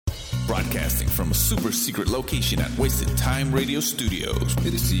Broadcasting from a super secret location at Wasted Time Radio Studios.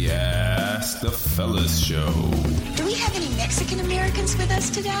 It is the Ask the Fellas Show. Do we have any Mexican Americans with us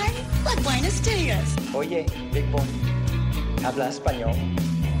today? Like Buenos Dias. Oye, Big Boy, habla español.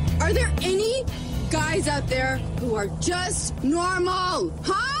 Are there any guys out there who are just normal,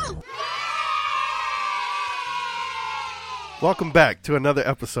 huh? Welcome back to another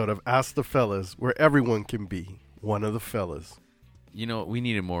episode of Ask the Fellas, where everyone can be one of the fellas. You know, we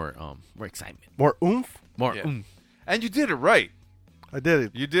needed more excitement. More oomph? More Yeah. oomph. And you did it right. I did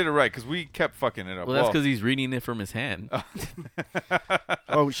it. You did it right because we kept fucking it up. Well, that's because he's reading it from his hand.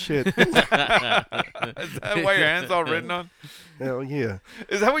 Oh, shit. Is that why your hand's all written on? Hell yeah.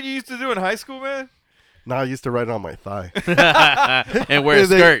 Is that what you used to do in high school, man? No, I used to write it on my thigh. And wear a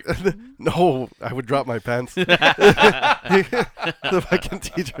skirt. No, I would drop my pants. The fucking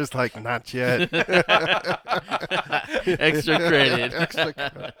teacher's like, not yet. Extra credit.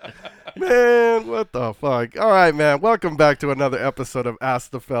 Man, what the fuck? All right, man. Welcome back to another episode of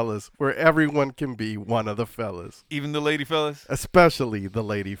Ask the Fellas, where everyone can be one of the fellas. Even the lady fellas? Especially the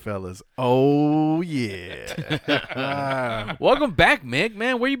lady fellas. Oh, yeah. Welcome back, Mick.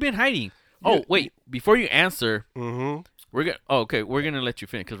 Man, where you been hiding? Oh, wait. Before you answer, Mm-hmm. we're gonna. Oh, okay, we're gonna let you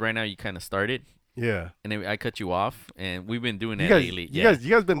finish because right now you kind of started, Yeah. and then I cut you off, and we've been doing You that guys, lately. you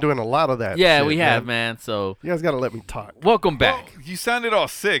guys been doing a lot of that. Yeah, shit, we have, man. So You guys got to let me talk. welcome back. Well, you sounded all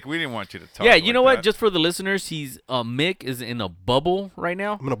sick. We didn't want you to talk. Yeah, you like know what? that. Just for the listeners, he's Mick is in a bubble right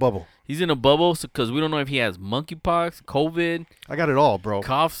now. I'm in a bubble. He's in a bubble because we don't know if he has monkeypox, COVID, I got it all, bro.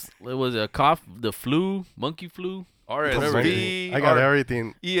 coughs. It was a cough, the flu, monkey flu, RSV. I got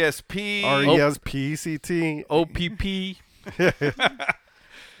everything. ESP. RESPCT. OPP.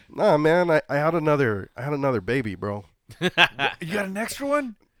 Nah, man, I had another baby, bro. You got an extra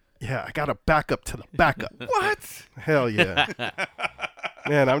one? Yeah, I got a backup to the backup. What? Hell yeah.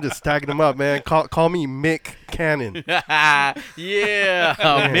 Man, I'm just stacking them up, man. Call me Mick Cannon. Yeah,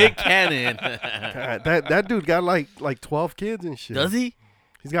 Mick Cannon. God, that dude got like 12 kids and shit. Does he?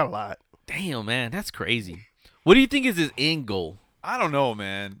 He's got a lot. Damn, man, that's crazy. What do you think is his end goal? I don't know,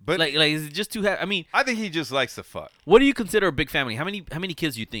 man. But Like, is it just too? I mean, I think he just likes to fuck. what do you consider a big family? How many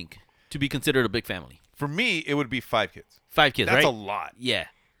kids do you think to be considered a big family? For me, it would be 5 kids. 5 kids, That's right? a lot. Yeah.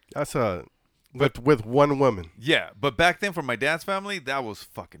 That's with one woman. Yeah, but back then for my dad's family, that was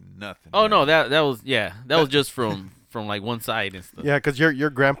fucking nothing. Oh man. no, that was that was just from like one side and stuff. Yeah, because your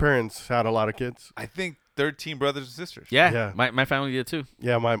grandparents had a lot of kids. I think 13 brothers and sisters. Yeah, Yeah. My family did too.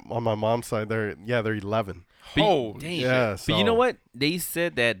 Yeah, on my mom's side, they're 11. But, Holy damn. Yeah, But you know so- what? They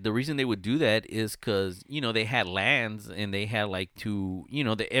said that the reason they would do that is because, they had lands and they had like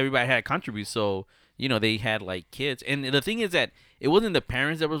everybody had to contribute. So, they had like kids. And the thing is that it wasn't the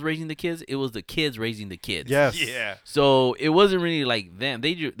parents that was raising the kids. It was the kids raising the kids. Yes. Yeah. So it wasn't really like them.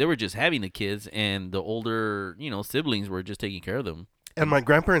 They were just having the kids and the older, siblings were just taking care of them. And my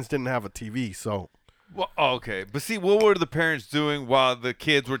grandparents didn't have a TV, so Well, okay. But see, what were the parents doing while the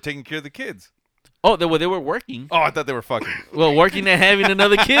kids were taking care of the kids? Oh, they were working. Oh, I thought they were fucking. Well, working and having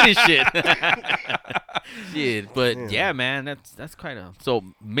another kid and shit. Shit, but yeah, man, that's quite a. So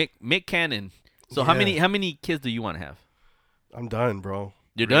Mick Cannon. So how Yeah. many kids do you want to have? I'm done, bro.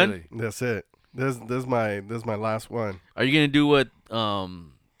 You're Really? done. That's it. This is my last one. Are you gonna do what?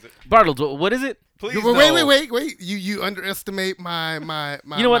 Bartles, what is it? Please Wait. You underestimate my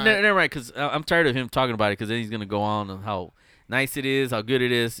You know what? my- Never mind, because I'm tired of him talking about it. Because then he's gonna go on how nice it is, how good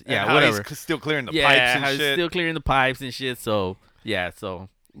it is. And Yeah, how whatever. He's still clearing the Yeah, pipes how and he's shit. still clearing the pipes and shit. So yeah, so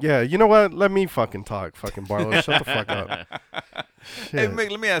Yeah, you know what? Let me fucking talk, fucking Barlow. Shut the fuck up. Hey, Shit.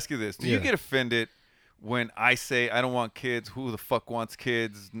 Mick, let me ask you this: Do you Yeah. get offended when I say I don't want kids? Who the fuck wants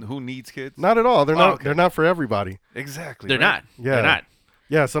kids? Who needs kids? Not at all. They're not. okay. They're not for everybody. Exactly. they're right? not. Yeah. They're not.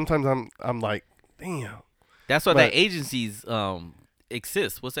 Yeah. Sometimes I'm like, damn. That's why But- that agencies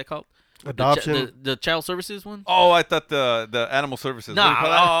exist. What's that called? Adoption. The child services one. Oh, I thought the animal services. What do you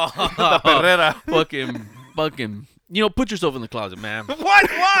call that? Nah, The perrera. fucking. Put yourself in the closet, man. What?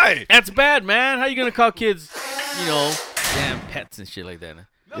 Why? That's bad, man. How you gonna call kids, damn pets and shit like that?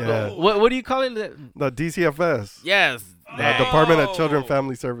 Yeah. What do you call it? The DCFS. Yes. The Department of Children and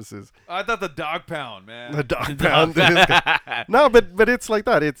Family Services. I thought the dog pound, man. The dog pound. No, but it's like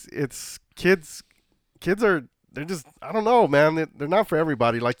that. It's kids. Kids they're just, I don't know, man. They're not for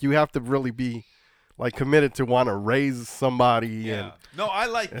everybody. Like, you have to really be like committed to want to raise somebody. Yeah. And No, I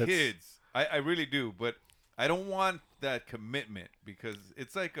like It's- kids. I really do, but I don't want that commitment because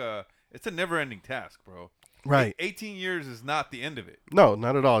it's like it's a never-ending task, bro. right. 18 years is not the end of it. No,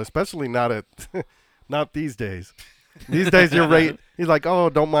 not at all. Especially not not these days. These days, you're right. He's like, oh,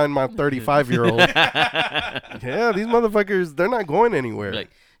 don't mind my 35-year-old. Yeah, these motherfuckers, they're not going anywhere. Like,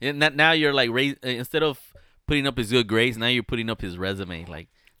 And now you're like instead of putting up his good grades, now you're putting up his resume. Like,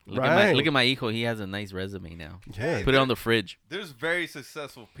 look at my hijo. He has a nice resume now. Yeah. Put it on the fridge. There's very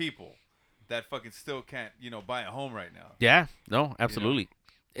successful people that fucking still can't, buy a home right now. Yeah. No, absolutely.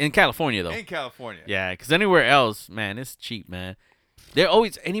 In California, though. In California. Yeah, because anywhere else, man, it's cheap, man. They're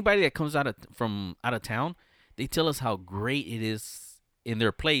always anybody that comes from out of town, they tell us how great it is in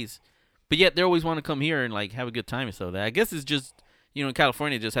their place, but yet they always want to come here and like have a good time and stuff. I guess it's just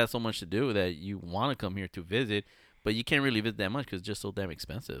California just has so much to do that you want to come here to visit, but you can't really visit that much because it's just so damn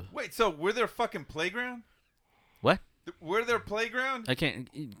expensive. Wait, so were there fucking playground? What? Were there playground? I can't.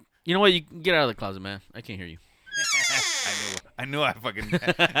 You know what? You get out of the closet, man. I can't hear you. I knew I fucking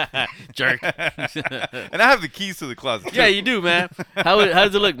jerk. And I have the keys to the closet. Yeah, you do, man. How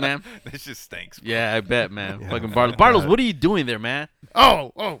does it look, man? This just stinks. Bro. Yeah, I bet, man. Fucking Bartles, what are you doing there, man?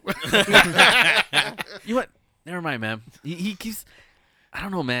 Oh. You what? Never mind, man. He keeps. I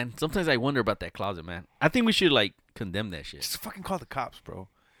don't know, man. Sometimes I wonder about that closet, man. I think we should like condemn that shit. Just fucking call the cops, bro.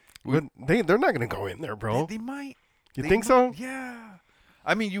 But they're not gonna go in there, bro. They might. You think so? Yeah.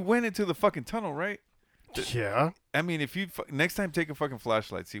 I mean, you went into the fucking tunnel, right? Yeah. I mean, if you next time take a fucking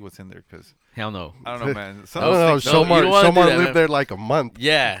flashlight, see what's in there, because hell no. I don't know, man. I don't know. Shomar lived there like a month.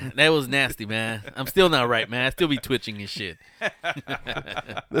 Yeah, that was nasty, man. I'm still not right, man. I still be twitching and shit.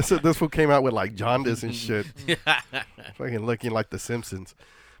 This fool came out with like jaundice and shit. Fucking looking like the Simpsons.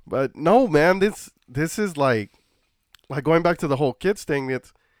 But no, man, this is like going back to the whole kids thing.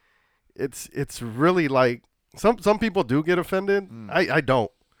 It's really like some people do get offended.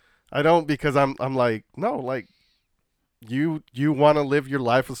 I don't because I'm like, no, like you want to live your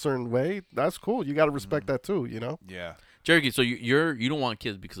life a certain way. That's cool. You got to respect that too, Yeah. Cherokee, so you don't want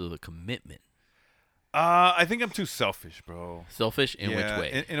kids because of the commitment. I think I'm too selfish, bro. Selfish in which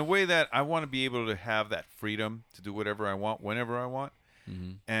way? In a way that I want to be able to have that freedom to do whatever I want, whenever I want,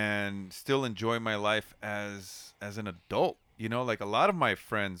 and still enjoy my life as an adult. Like a lot of my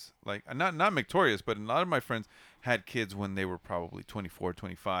friends, like not Victorious, but a lot of my friends had kids when they were probably 24,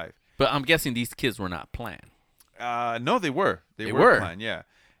 25. But I'm guessing these kids were not planned. No, they were. They were planned, yeah.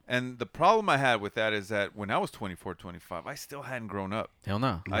 And the problem I had with that is that when I was 24, 25, I still hadn't grown up. Hell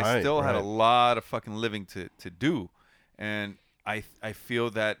no. I still had a lot of fucking living to do. And I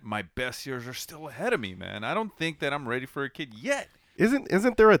feel that my best years are still ahead of me, man. I don't think that I'm ready for a kid yet.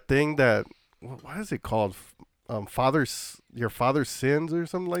 Isn't there a thing that, what is it called? Your father's sins or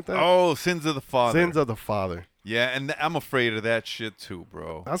something like that? Oh, sins of the father. Sins of the father. Yeah, and I'm afraid of that shit too,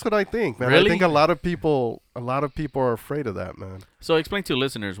 bro. That's what I think, man. Really? I think a lot of people are afraid of that, man. So explain to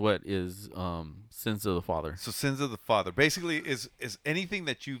listeners what is sins of the father. So sins of the father basically is anything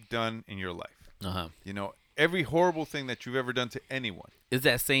that you've done in your life. Every horrible thing that you've ever done to anyone. Is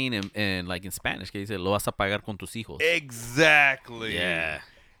that saying in like in Spanish que dice lo vas a pagar con tus hijos? Exactly. Yeah.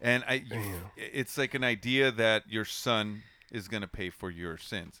 And it's like an idea that your son is gonna pay for your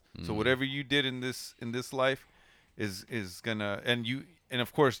sins. So whatever you did in this life is gonna, and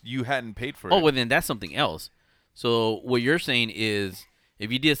of course you hadn't paid for it. Oh, well then that's something else. So what you're saying is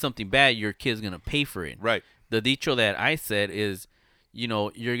if you did something bad, your kid's gonna pay for it. Right. The dicho that I said is,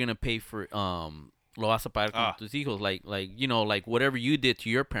 you're gonna pay for lo vas a pagar con tus hijos, like whatever you did to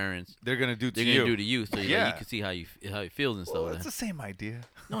your parents, they're gonna do to you. So you can see how it feels and stuff. Well, it's the same idea.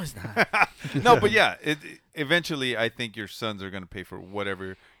 No, it's not. No, but yeah, eventually I think your sons are gonna pay for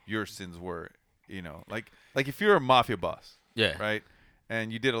whatever your sins were. Like if you're a mafia boss, right,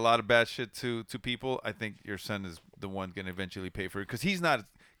 and you did a lot of bad shit to people, I think your son is the one gonna eventually pay for it because he's not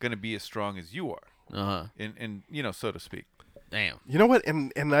gonna be as strong as you are. In so to speak. Damn. You know what?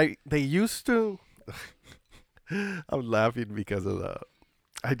 And they used to. I'm laughing because of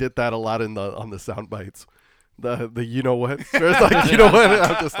I did that a lot on the sound bites. The you know what? There's like you know what?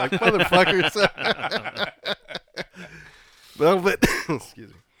 I'm just like motherfuckers. No, but excuse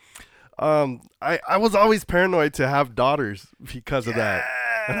me. I was always paranoid to have daughters because of that.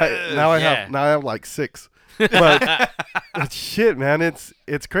 And now I have like 6. But shit, man,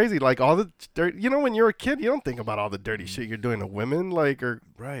 it's crazy. Like all the dirt. When you're a kid, you don't think about all the dirty shit you're doing to women, like or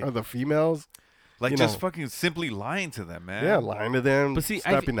the females. Like just fucking simply lying to them, man. Yeah, lying to them, but see,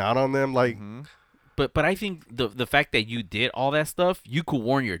 stepping out on them, like. But I think the fact that you did all that stuff, you could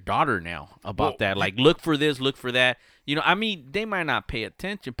warn your daughter now about that. Like, look for this, look for that. I mean, they might not pay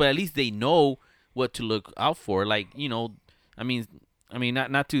attention, but at least they know what to look out for. Like, I mean,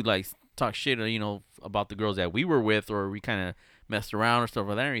 not to like talk shit, about the girls that we were with or we kind of messed around or stuff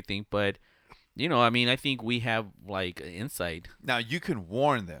like that or anything. But, I mean, I think we have like insight. Now you can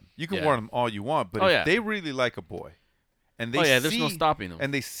warn them. You can warn them all you want, but if they really like a boy, and they there's no stopping them,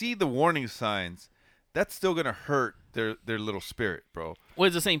 and they see the warning signs, that's still gonna hurt their little spirit, bro. Well,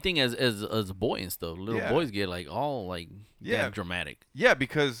 it's the same thing as a boy and stuff. Little boys get like all like damn dramatic. Yeah,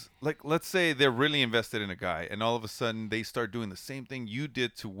 because like let's say they're really invested in a guy, and all of a sudden they start doing the same thing you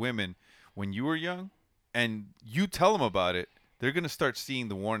did to women when you were young, and you tell them about it. They're gonna start seeing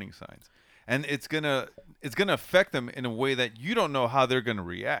the warning signs, and it's gonna affect them in a way that you don't know how they're gonna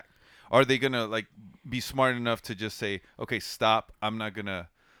react. Are they gonna like be smart enough to just say, okay, stop, I'm not gonna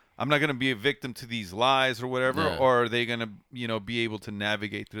be a victim to these lies or whatever, or are they gonna be able to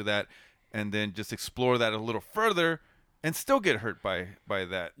navigate through that and then just explore that a little further and still get hurt by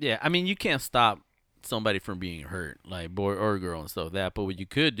that? Yeah, I mean, you can't stop somebody from being hurt, like boy or girl and stuff like that, but what you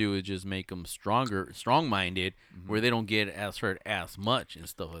could do is just make them strong-minded, where they don't get as hurt as much and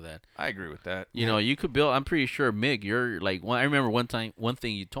stuff like that. I agree with that. You know, you could build. I'm pretty sure, Mick, you're like, I remember one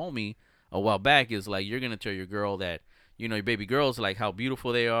thing you told me a while back is like, you're gonna tell your girl that, you know, your baby girls, like how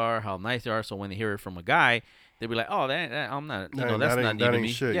beautiful they are, how nice they are, so when they hear it from a guy, they'll be like, oh, that I'm not, you know, that's not needing me.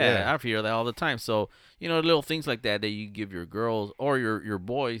 Shit, I hear that all the time. So, you know, little things like that you give your girls or your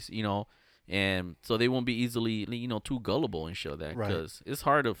boys, you know, and so they won't be easily, you know, too gullible and show that, because it's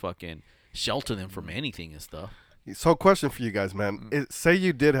hard to fucking shelter them from anything and stuff. So, question for you guys, man. Say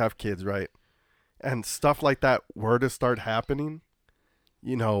you did have kids, right? And stuff like that were to start happening,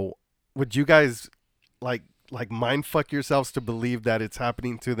 you know, would you guys like mind fuck yourselves to believe that it's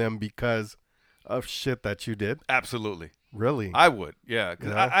happening to them because of shit that you did? Absolutely. Really? I would, yeah,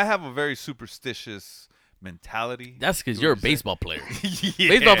 because I have a very superstitious mentality. That's because you're a baseball player.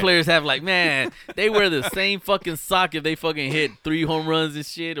 Baseball players have like, man, they wear the same fucking sock if they fucking hit 3 home runs and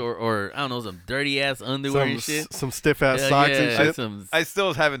shit, or I don't know, some dirty ass underwear and shit, some stiff ass socks and shit. I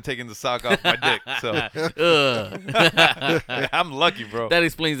still haven't taken the sock off my dick, so I'm lucky, bro. That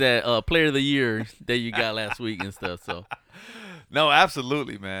explains that player of the year that you got last week and stuff. So no,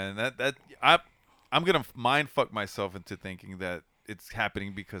 absolutely, man. I'm gonna mind fuck myself into thinking that it's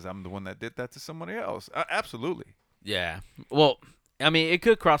happening because I'm the one that did that to somebody else. Absolutely. Yeah. Well, I mean, it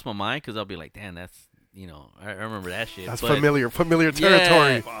could cross my mind because I'll be like, damn, that's, you know, I remember that shit. That's familiar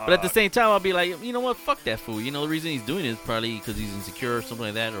territory. Yeah, but at the same time, I'll be like, you know what? Fuck that fool. You know, the reason he's doing it is probably because he's insecure or something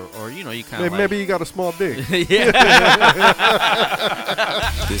like that, or you know, you kind of maybe you got a small dick. Yeah.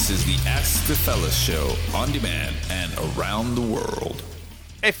 This is the Ask the Fellas show, on demand and around the world.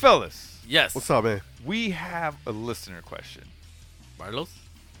 Hey, fellas. Yes. What's up, man? We have a listener question. Barlos?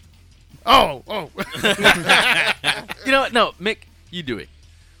 Oh. You know what? No, Mick, you do it.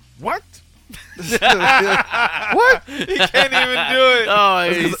 What? What? He can't even do it. Oh,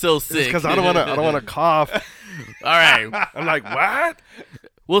 he's so sick. Because I don't want to cough. All right. I'm like, what?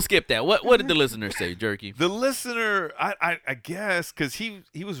 We'll skip that. What did the listener say, Jerky? The listener, I guess, because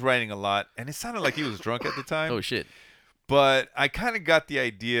he was writing a lot, and it sounded like he was drunk at the time. Oh, shit. But I kind of got the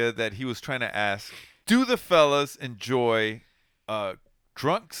idea that he was trying to ask, do the fellas enjoy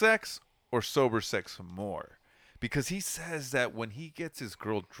drunk sex or sober sex more? Because he says that when he gets his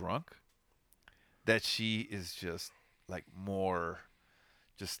girl drunk, that she is just like more,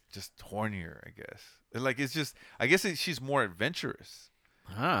 just hornier, I guess. Like, it's just, I guess she's more adventurous.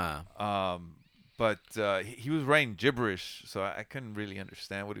 But he was writing gibberish, so I couldn't really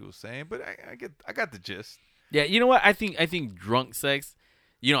understand what he was saying. But I got the gist. Yeah, you know what? I think drunk sex,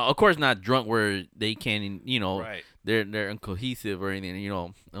 you know, of course not drunk where they can, you know, right. they're uncohesive or anything, you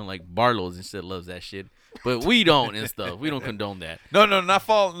know, unlike Barlow's and shit loves that shit. But we don't and stuff. We don't condone that. No, not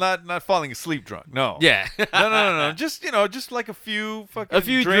falling asleep drunk. No. Yeah. No. Just, you know, just like a few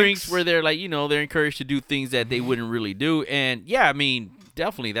drinks where they're like, you know, they're encouraged to do things that they wouldn't really do. And yeah, I mean,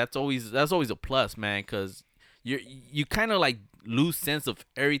 definitely that's always a plus, man, cuz you kind of like lose sense of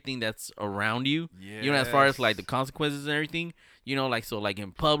everything that's around you. Yes. You know, as far as like the consequences and everything, you know, like, so like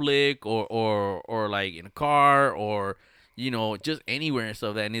in public or like in a car or, you know, just anywhere and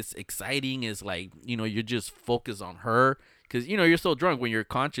stuff. And it's exciting. It's like, you know, you're just focused on her because, you know, you're so drunk when you're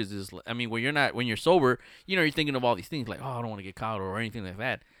conscious is, I mean, when you're sober, you know, you're thinking of all these things like, oh, I don't want to get caught or anything like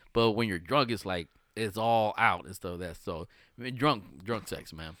that. But when you're drunk, it's like, it's all out and stuff. That so I mean, drunk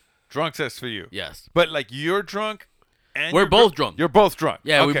sex, man. Drunk sex for you. Yes. But like you're drunk. And we're both drunk. You're both drunk.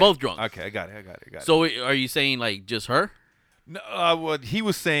 Yeah, okay. We're both drunk. Okay, I got it. So are you saying like just her? No, what he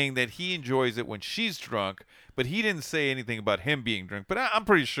was saying that he enjoys it when she's drunk, but he didn't say anything about him being drunk. But I'm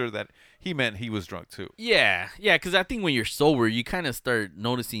pretty sure that he meant he was drunk too. Yeah, because I think when you're sober, you kind of start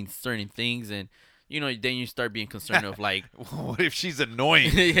noticing certain things, and you know, then you start being concerned of like, what if she's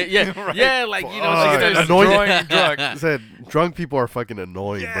annoying? yeah, like you know, she starts annoying drunk. I said drunk people are fucking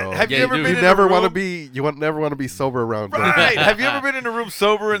annoying, bro. Have you ever been? You never want to be. You never want to be sober around. Right? Have you ever been in a room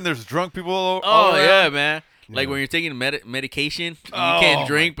sober and there's drunk people all around? Yeah, man. Like when you're taking medication, you can't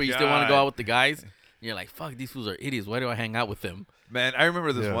drink, but you still want to go out with the guys. You're like, fuck, these fools are idiots. Why do I hang out with them? Man, I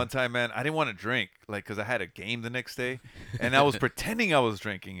remember this one time, man. I didn't want to drink, like, because I had a game the next day, and I was pretending I was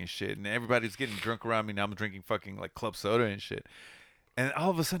drinking and shit, and everybody's getting drunk around me, and I'm drinking fucking, like, club soda and shit. And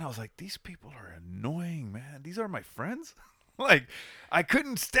all of a sudden, I was like, these people are annoying, man. These are my friends? Like, I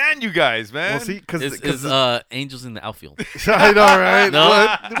couldn't stand you guys, man. Well, see, because Angels in the Outfield. I know, right? No?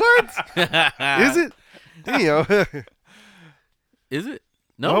 What? Is it? Damn. Is it?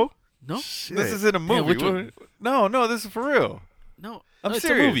 No. This isn't a movie. No, this is for real. No, I'm it's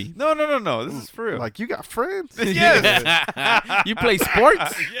serious. a movie. No. This is for real. Like, you got friends? Yes. You play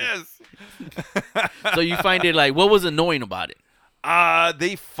sports? Yes. So you find it like, what was annoying about it?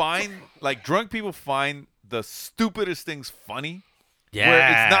 They find, like, drunk people find the stupidest things funny. Yeah. Where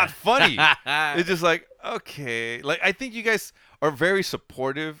it's not funny. It's just like, okay. Like, I think you guys are very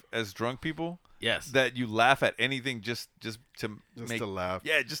supportive as drunk people. Yes. That you laugh at anything just to laugh.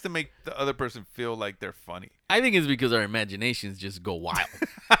 Yeah, just to make the other person feel like they're funny. I think it's because our imaginations just go wild.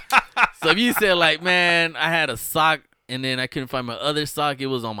 So if you say, like, man, I had a sock and then I couldn't find my other sock, it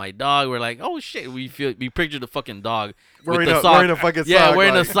was on my dog. We're like, oh shit, we picture the fucking dog wearing with the sock. Wearing a fucking yeah, sock.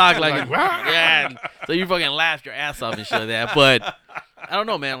 wearing like, a sock like yeah. So you fucking laughed your ass off and shit like that. But I don't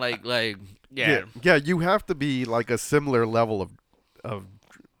know, man. Like yeah. You have to be like a similar level of.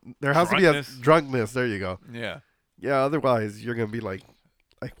 There has to be a drunkenness. There you go. Yeah. Yeah. Otherwise, you're gonna be like,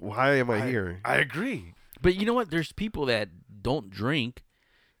 why am I here? I agree. But you know what? There's people that don't drink,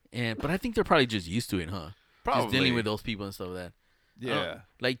 but I think they're probably just used to it, huh? Probably. Just dealing with those people and stuff like that. Yeah.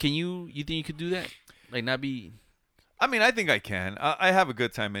 Like, you think you could do that? Like, not be... I mean, I think I can. I have a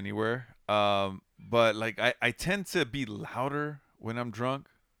good time anywhere. But, like, I tend to be louder when I'm drunk.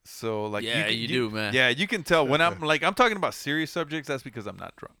 So, like... Yeah, you do, man. Yeah, you can tell. When I'm talking about serious subjects, that's because I'm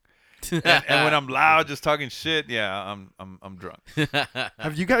not drunk. and when I'm loud, just talking shit, yeah, I'm drunk.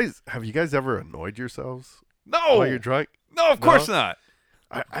 Have you guys ever annoyed yourselves? No. While you're drunk? No, of course not.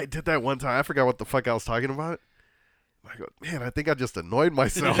 I did that one time. I forgot what the fuck I was talking about. I go, man, I think I just annoyed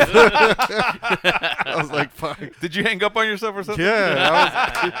myself. I was like, fuck. Did you hang up on yourself or something?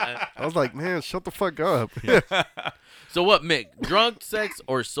 Yeah. I was like, man, shut the fuck up. So what, Mick? Drunk sex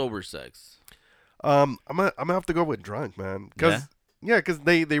or sober sex? I'm gonna have to go with drunk, man. Because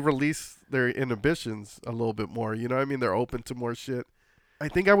they release their inhibitions a little bit more. You know what I mean? They're open to more shit. I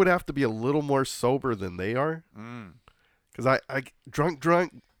think I would have to be a little more sober than they are. Because I drunk,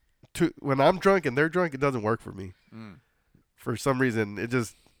 when I'm drunk and they're drunk, it doesn't work for me. For some reason, it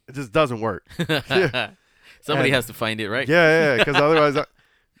just doesn't work. Somebody has to find it, right? Yeah, because otherwise,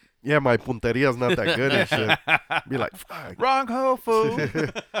 my punteria is not that good and shit. Be like, fuck. Wrong hoe, fool.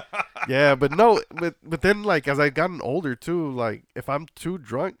 Yeah, but no, but then, like, as I gotten older too, like, if I'm too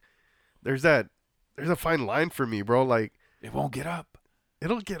drunk, there's a fine line for me, bro. Like, it won't get up.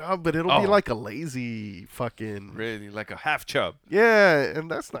 It'll get up, but it'll be like a lazy fucking... Really? Like a half chub. Yeah,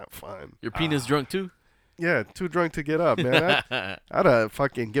 and that's not fun. Your penis drunk too? Yeah, too drunk to get up, man. I'd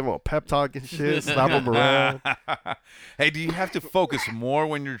fucking give him a pep talk and shit, slap him around. Hey, do you have to focus more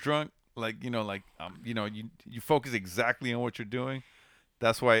when you're drunk? Like, you focus exactly on what you're doing?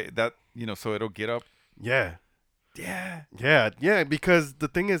 That's why so it'll get up? Yeah. Yeah, because the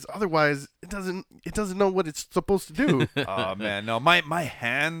thing is, otherwise it doesn't know what it's supposed to do. Oh man, no, my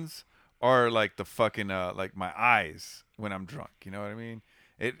hands are like the fucking like my eyes when I'm drunk. You know what I mean?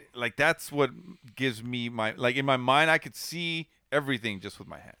 It like that's what gives me in my mind I could see everything just with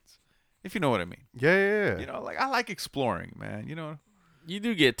my hands. If you know what I mean? Yeah. You know, like I like exploring, man. You know. You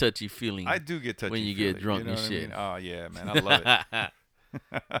do get touchy feeling. I do get touchy when you get drunk and shit. I mean? Oh yeah, man, I love it.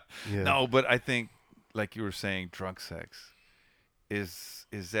 Yeah. No, but I think, like you were saying, drunk sex is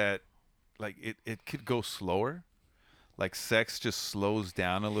that like it could go slower. Like sex just slows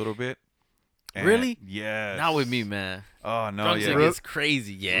down a little bit. And really? Yes. Not with me, man. Oh no, drunk sex gets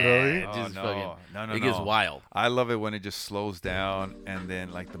crazy. Yeah. Really? No. It gets wild. I love it when it just slows down and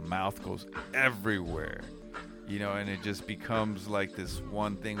then like the mouth goes everywhere. You know, and it just becomes like this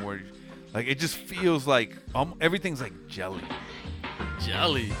one thing where like it just feels like everything's like jelly.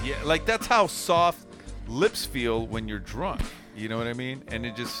 Jelly? Yeah, like that's how soft lips feel when you're drunk. You know what I mean? And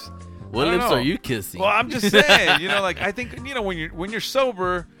it just What lips are you kissing? Well, I'm just saying, you know, like I think, you know, when you're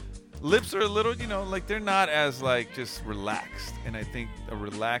sober, lips are a little, you know, like they're not as like just relaxed. And I think a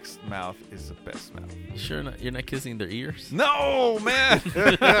relaxed mouth is the best mouth. You sure you're not kissing their ears? No, man.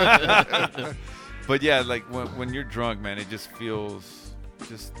 But yeah, like when you're drunk, man, it just feels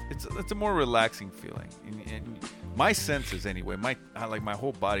it's a more relaxing feeling. And my senses anyway, my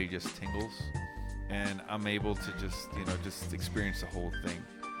whole body just tingles and I'm able to just experience the whole thing.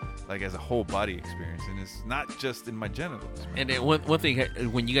 like as a whole body experience, and it's not just in my genitals. Man. And then one thing,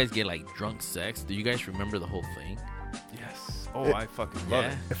 when you guys get like drunk sex, do you guys remember the whole thing? Yes. Oh, I fucking love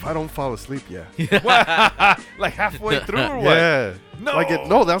it. If I don't fall asleep, yeah. Like halfway through or what? Yeah. No. Like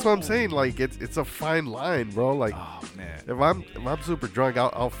no, that's what I'm saying. Like it's a fine line, bro. Like Oh man. if I'm super drunk,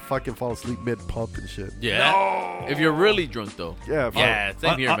 I'll fucking fall asleep mid pump and shit. Yeah. No. If you're really drunk though. Yeah. Yeah.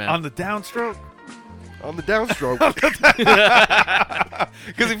 Same here, man. On the downstroke. On the downstroke.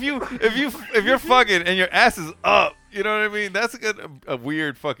 Because if you're fucking and your ass is up, you know what I mean? That's a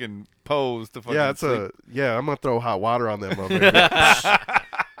weird fucking pose to fucking. Yeah, I'm gonna throw hot water on them,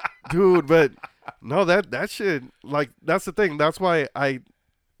 dude. But no, that shit, like, that's the thing. That's why I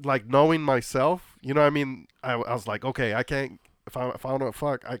like knowing myself. You know what I mean? I was like, okay, I can't. If I want to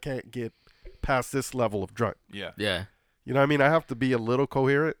fuck, I can't get past this level of drunk. Yeah. Yeah. You know what I mean? I have to be a little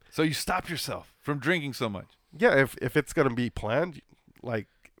coherent. So you stop yourself from drinking so much. Yeah, if it's gonna be planned, like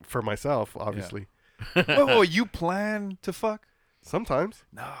for myself, obviously. Whoa, you plan to fuck? Sometimes.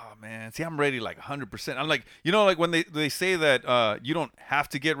 No, man. See, I'm ready like 100%. I'm like, you know, like when they say that you don't have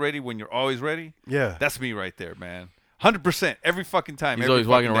to get ready when you're always ready. Yeah. That's me right there, man. 100% every fucking time. He's every always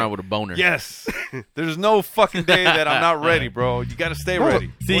walking fucking around day. with a boner. Yes. There's no fucking day that I'm not ready, bro. You got to stay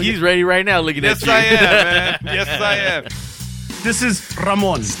ready. See, he's ready right now looking at Yes, you. I am, man. Yes, I am. This is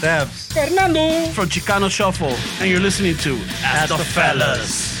Ramon Steps Fernando from Chicano Shuffle, and you're listening to Ask the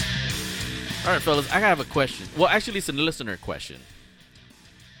Fellas. All right, fellas, I have a question. Well, actually, it's a listener question.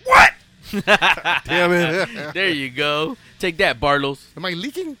 What? Damn it. There you go. Take that, Barlos. Am I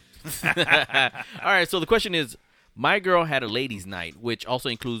leaking? All right, so the question is, my girl had a ladies' night, which also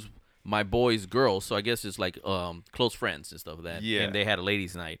includes my boy's girl. So I guess it's like close friends and stuff like that. Yeah. And they had a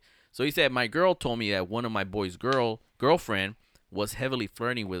ladies' night. So he said, my girl told me that one of my boy's girlfriend was heavily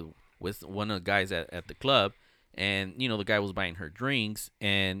flirting with one of the guys at the club. And, you know, the guy was buying her drinks.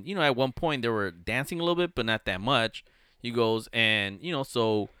 And, you know, at one point they were dancing a little bit, but not that much. He goes, and, you know,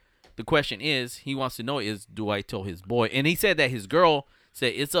 so the question is, he wants to know is, do I tell his boy? And he said that his girl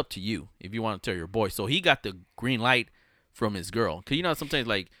said, it's up to you if you want to tell your boy. So he got the green light from his girl. Because, you know, sometimes,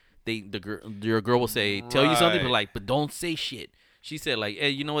 like, your girl will say, tell you something, but, like, but don't say shit. She said, like,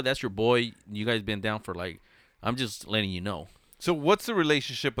 hey, you know what? That's your boy. You guys been down for, like, I'm just letting you know. So what's the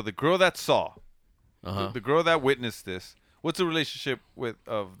relationship of the girl that saw? The girl that witnessed this. What's the relationship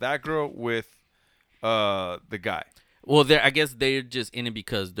of that girl with the guy? Well, I guess they're just in it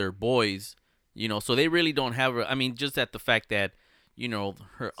because they're boys, you know. So they really don't have. I mean, just at the fact that, you know,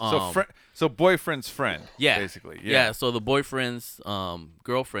 her. So boyfriend's friend. Yeah, basically. Yeah. So the boyfriend's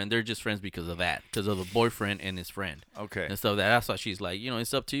girlfriend, they're just friends because of that, because of the boyfriend and his friend. Okay. And so that's why she's like, you know,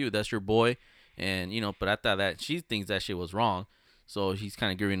 it's up to you. That's your boy, and you know. But I thought that she thinks that shit was wrong. So he's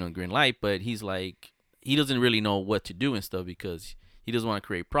kind of giving him a green light, but he's like, he doesn't really know what to do and stuff because he doesn't want to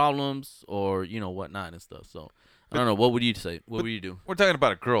create problems or, you know, whatnot and stuff. So I don't know. What would you say? What would you do? We're talking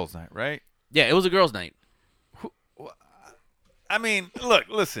about a girls' night, right? Yeah, it was a girls' night. I mean, look,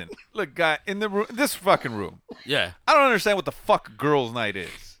 guy, in this fucking room. Yeah. I don't understand what the fuck a girls' night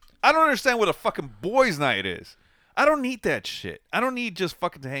is. I don't understand what a fucking boys' night is. I don't need that shit. I don't need just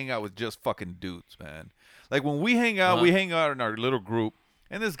fucking to hang out with just fucking dudes, man. Like, when we hang out, we hang out in our little group,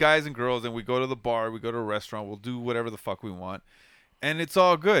 and there's guys and girls, and we go to the bar, we go to a restaurant, we'll do whatever the fuck we want, and it's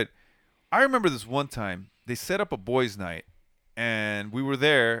all good. I remember this one time, they set up a boys' night, and we were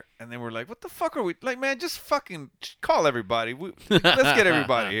there, and they were like, what the fuck are we, like, man, just fucking call everybody. Let's get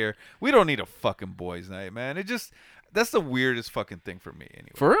everybody here. We don't need a fucking boys' night, man. That's the weirdest fucking thing for me,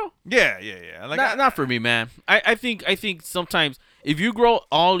 anyway. For real? Yeah. Like, not for me, man. I think sometimes if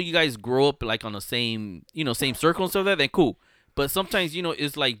all you guys grow up like on the same, you know, same circle and stuff like that, then cool. But sometimes, you know,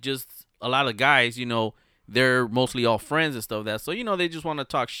 it's like just a lot of guys, you know, they're mostly all friends and stuff like that. So, you know, they just want to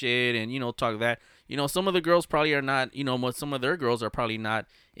talk shit and, you know, talk that. You know, some of the girls probably are not, you know, some of their girls are probably not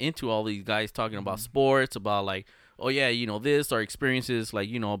into all these guys talking about sports, about like, oh yeah, you know, this or experiences like,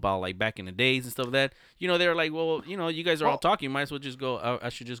 you know, about like back in the days and stuff like that. You know, they're like, well, you know, you guys are all talking. You might as well just go. I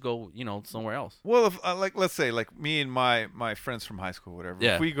should just go, you know, somewhere else. Well, if like, let's say like me and my friends from high school, whatever.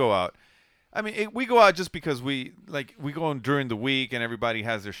 Yeah. If we go out, I mean, we go out just because we go on during the week and everybody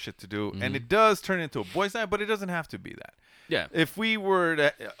has their shit to do, and it does turn into a boys' night, but it doesn't have to be that. Yeah. If we were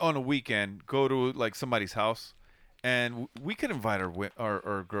to, on a weekend, go to like somebody's house, and we could invite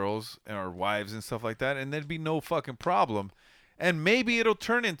our girls and our wives and stuff like that, and there'd be no fucking problem. And maybe it'll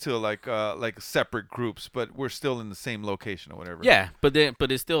turn into like separate groups, but we're still in the same location or whatever. Yeah, but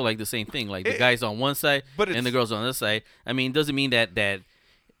it's still like the same thing. Like the guys on one side and the girls on the other side. I mean, it doesn't mean that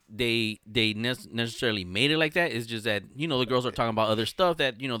they necessarily made it like that. It's just that, you know, the girls are talking about other stuff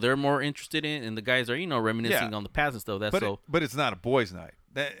that, you know, they're more interested in, and the guys are, you know, reminiscing on the past and stuff. But it's not a boys' night.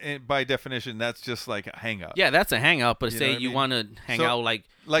 by definition, that's just like a hangout. Yeah, that's a hangout. But say you mean? want to hang out, like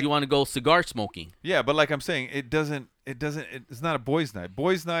you want to go cigar smoking. Yeah, but like I'm saying, it's not a boys' night.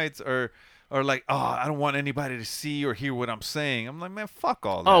 Boys' nights are like, oh, I don't want anybody to see or hear what I'm saying. I'm like, man, fuck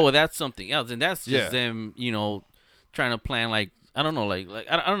all that. Oh, well, that's something else, and that's just them, trying to plan like I don't know, like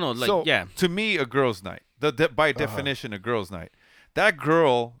I don't know, like so, yeah. To me, a girls' night, by definition, a girls' night. That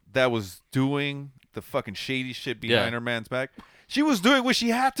girl that was doing the fucking shady shit behind her man's back, she was doing what she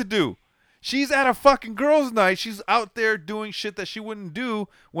had to do. She's at a fucking girls' night. She's out there doing shit that she wouldn't do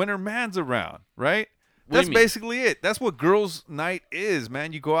when her man's around, right? That's basically it. That's what girls' night is,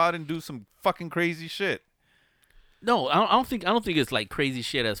 man. You go out and do some fucking crazy shit. No, I don't think it's like crazy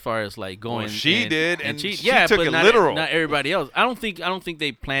shit as far as like going. Well, she did, and she yeah, took but it not, literal. Not everybody else. I don't think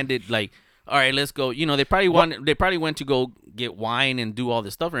they planned it like, all right, let's go. They probably went to go get wine and do all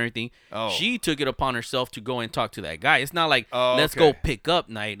this stuff and everything. Oh. She took it upon herself to go and talk to that guy. It's not like let's go pick up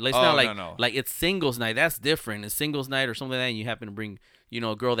night. It's not like like it's singles night. That's different. It's singles night or something like that, and you happen to bring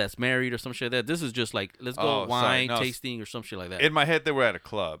a girl that's married or some shit like that. This is just like let's go wine tasting or some shit like that. In my head, they were at a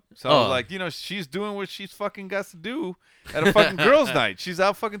club, so I was like, she's doing what she's fucking got to do at a fucking girls' night. She's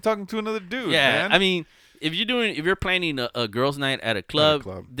out fucking talking to another dude. Yeah, man. I mean, if you're planning a girls' night at a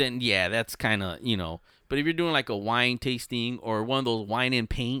club, then yeah, that's kind of But if you're doing like a wine tasting or one of those wine and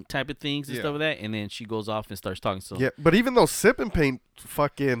paint type of things and stuff like that, and then she goes off and starts talking to yeah, but even those sip and paint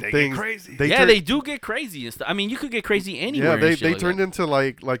fucking they things, get crazy. They do get crazy and stuff. I mean, you could get crazy anywhere. Yeah, they turned into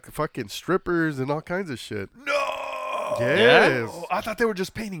like fucking strippers and all kinds of shit. No. Yes. Oh, I thought they were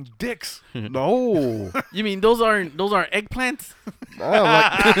just painting dicks. No. You mean those aren't eggplants?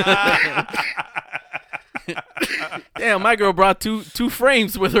 Damn, my girl brought two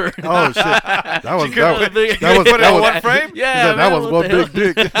frames with her. Oh shit, that was one frame. Yeah, that was one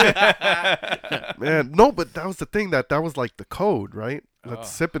big dick. Man, no, but that was the thing that was like the code, right?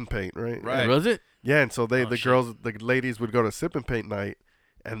 That's sip and paint, right? Right. Was it? Yeah, and so the ladies would go to sip and paint night,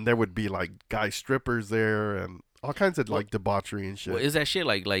 and there would be like guy strippers there and all kinds of like debauchery and shit. Well, is that shit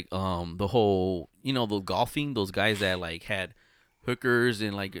like the whole the golfing, those guys that like had hookers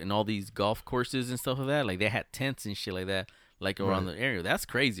and like in all these golf courses and stuff like that, like they had tents and shit like that, like around the area. That's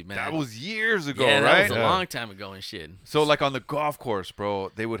crazy, man. That was years ago, right? That was a long time ago and shit. So like on the golf course,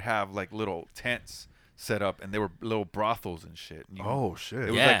 bro, they would have like little tents set up, and they were little brothels and shit. And shit!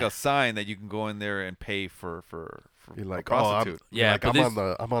 It was like a sign that you can go in there and pay for You're like, a prostitute.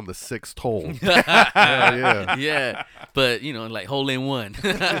 I'm on the sixth hole. yeah. But like hole in one,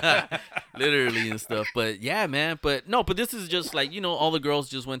 literally and stuff. But yeah, man. But no, but this is just like all the girls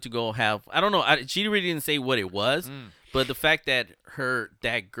just went to go have. I don't know. She really didn't say what it was, but the fact that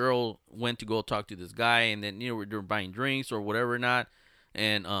that girl went to go talk to this guy, and then we're buying drinks or whatever or not.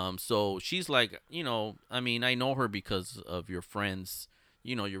 And so she's like, I mean, I know her because of your friends,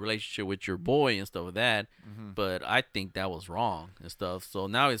 your relationship with your boy and stuff like that. Mm-hmm. But I think that was wrong and stuff. So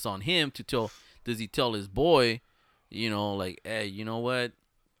now it's on him to tell. Does he tell his boy, like, hey, you know what?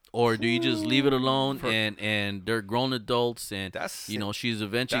 Or do you just leave it alone and they're grown adults and she's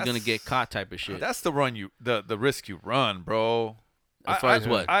eventually gonna get caught type of shit. That's the risk you run, bro. As far as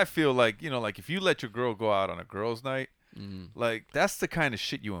what? I feel like like if you let your girl go out on a girls' night. Like that's the kind of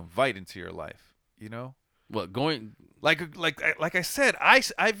shit you invite into your life, What going like I said,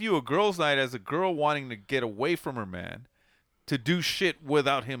 I view a girls' night as a girl wanting to get away from her man to do shit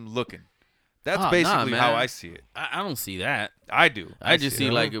without him looking. That's basically how I see it. I don't see that. I do. I just see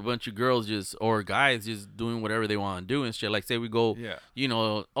like a bunch of girls or guys just doing whatever they want to do and shit. Like say we go,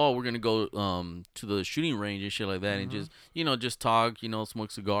 we're gonna go to the shooting range and shit like that, and just just talk, smoke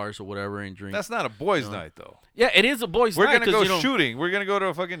cigars or whatever and drink. That's not a boys' night though. Yeah, it is a boys' night. We're gonna go shooting. We're gonna go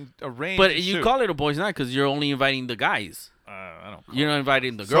to a range. But you call it a boys' night because you're only inviting the guys. I don't. You're not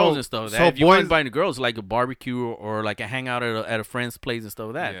inviting the girls and stuff like that. So if you want inviting the girls, like a barbecue or like a hangout at a friend's place and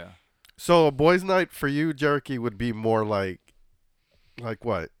stuff like that. Yeah. So a boys' night for you, Jericho, would be more like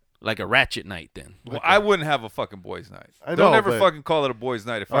what? Like a ratchet night, then. Well, I wouldn't have a fucking boys' night. Don't ever fucking call it a boys'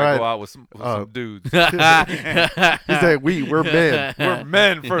 night if I go out with some dudes. He said we're men. We're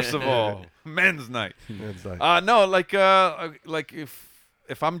men, first of all. Men's night. Men's night. No, like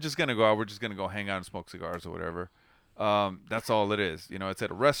if I'm just gonna go out, we're just gonna go hang out and smoke cigars or whatever. That's all it is. It's at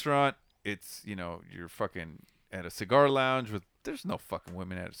a restaurant. It's you're fucking at a cigar lounge with. There's no fucking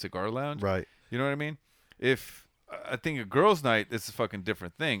women at a cigar lounge. Right. You know what I mean? If I think a girls' night, it's a fucking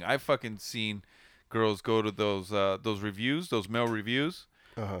different thing. I've fucking seen girls go to those reviews, those male reviews.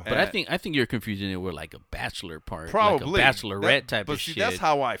 But I think you're confusing it with like a bachelor part, probably like a bachelorette type of shit. But see, that's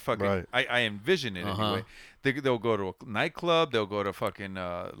how I fucking I envision it anyway. They'll go to a nightclub. They'll go to fucking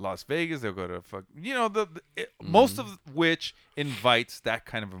Las Vegas. They'll go to most of which invites that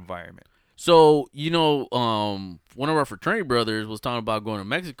kind of environment. So, one of our fraternity brothers was talking about going to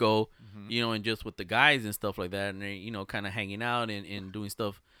Mexico, and just with the guys and stuff like that, and they, kind of hanging out and doing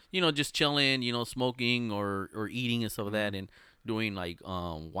stuff, just chilling, smoking or eating and stuff like that, and doing like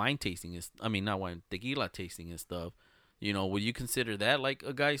wine tasting. Not wine, tequila tasting and stuff. Would you consider that like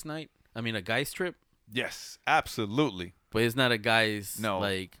a guy's night? A guy's trip? Yes, absolutely. But it's not a guy's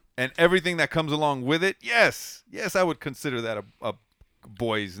and everything that comes along with it. Yes, I would consider that a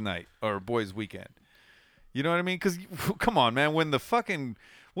boys' night or boys' weekend. You know what I mean? Because come on, man, when the fucking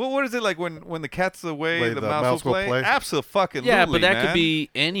what is it like when the cat's away, the mouse will play? Absolutely. Yeah, but that could be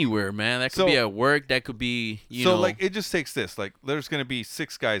anywhere, man. That could be at work. That could be it just takes this. Like there's gonna be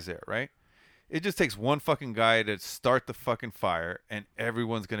 6 guys there, right? It just takes one fucking guy to start the fucking fire, and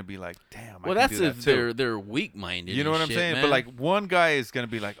everyone's gonna be like, "Damn!" Well, that's if they're weak-minded. You know what I'm saying? Man. But like one guy is gonna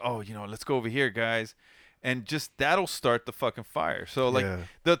be like, "Oh, let's go over here, guys," and just that'll start the fucking fire. So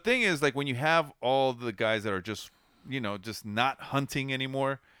the thing is, like when you have all the guys that are just just not hunting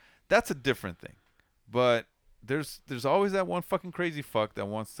anymore, that's a different thing. But there's always that one fucking crazy fuck that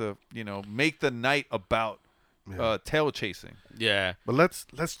wants to make the night about. Tail chasing. Yeah. But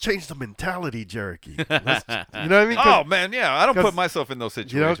let's change the mentality, Jericho. You know what I mean? Oh man, yeah. I don't put myself in those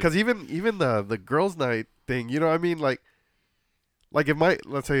situations. Because even the girls' night thing, like if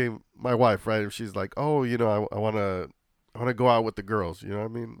let's say my wife, right? If she's like, oh, I wanna go out with the girls. You know what I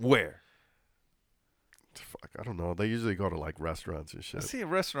mean? Where? Fuck, I don't know. They usually go to like restaurants and shit. See, a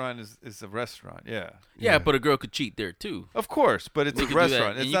restaurant is a restaurant. Yeah. Yeah, but a girl could cheat there too. Of course, but it's a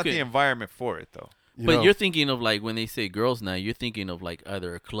restaurant. It's not the environment for it though. But you're thinking of like when they say girls' night, you're thinking of like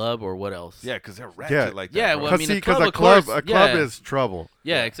either a club or what else? Yeah, because they're ratchet like that. Yeah, well, because a club is trouble.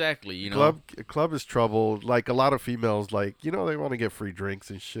 Yeah, exactly. A club is trouble. Like a lot of females, like they want to get free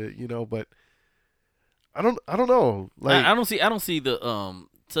drinks and shit. But I don't know. Like I don't see the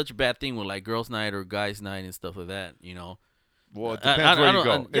such a bad thing with like girls' night or guys' night and stuff like that. Well, it depends where you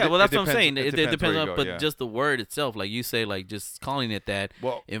go. Yeah, well, that's what I'm saying. It depends on, but yeah. just the word itself, like you say, like just calling it that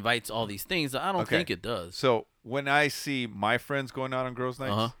invites all these things. I don't think it does. So when I see my friends going out on girls'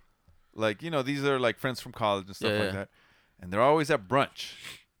 nights, like these are like friends from college and stuff like that, and they're always at brunch.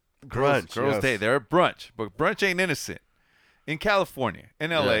 Girls' Day, they're at brunch, but brunch ain't innocent. In California,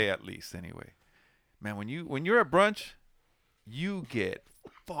 in LA at least, anyway. Man, when you're at brunch, you get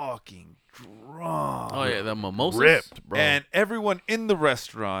fucking drunk. Oh yeah, the mimosas, ripped, bro. And everyone in the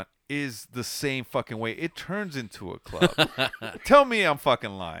restaurant is the same fucking way. It turns into a club. Tell me I'm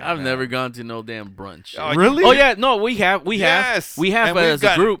fucking lying. I've never gone to no damn brunch. Oh, really? Oh yeah, no, we have as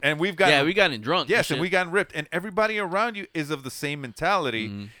a group, and we've gotten we gotten drunk. Yes, and we gotten ripped, and everybody around you is of the same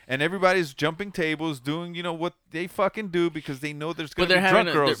mentality, and everybody's jumping tables, doing what they fucking do because they know there's gonna be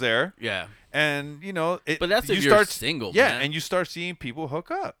drunk girls there. Yeah, and but that's if you're single. Yeah, man. and you start seeing people hook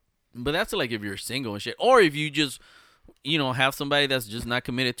up. But that's like if you're single and shit, or if you just have somebody that's just not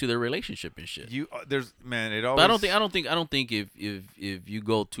committed to their relationship and shit. It always. But I don't think if you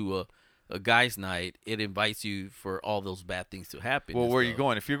go to a guy's night, it invites you for all those bad things to happen. Well, where are you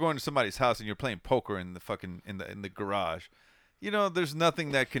going? If you're going to somebody's house and you're playing poker in the fucking in the garage, there's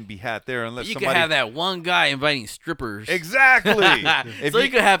nothing that can be had there unless you somebody can have that one guy inviting strippers. Exactly. So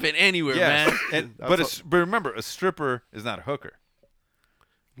it could happen anywhere, man. But remember, a stripper is not a hooker.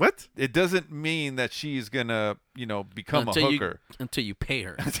 What? It doesn't mean that she's gonna, become a hooker until you pay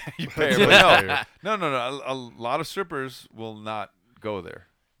her. You pay her. But no. A lot of strippers will not go there.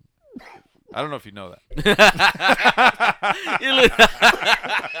 I don't know if you know that.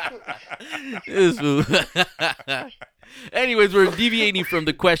 Anyways, we're deviating from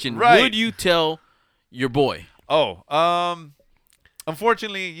the question. Right. Would you tell your boy? Oh,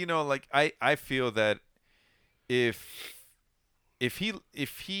 unfortunately, I feel that if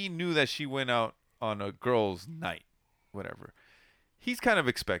he knew that she went out on a girl's night, whatever, he's kind of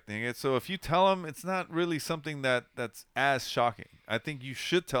expecting it. So if you tell him, it's not really something that's as shocking. I think you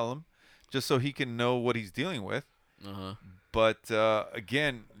should tell him just so he can know what he's dealing with. But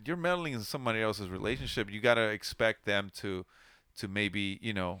again, you're meddling in somebody else's relationship. You got to expect them to maybe,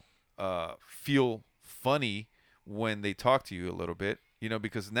 feel funny when they talk to you a little bit,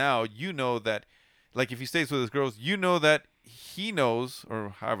 because now that, like if he stays with his girls, that he knows, or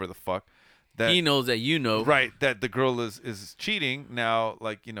however the fuck, that he knows that right, that the girl is cheating now,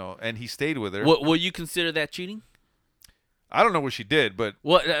 and he stayed with her. Will you consider that cheating? I don't know what she did, but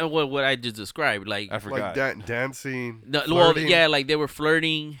what I just described, like I forgot, like dancing. No, well, yeah, like they were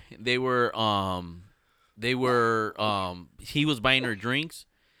flirting. They were he was buying her drinks,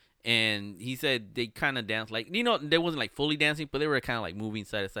 And he said they kind of danced like, they wasn't like fully dancing, but they were kind of like moving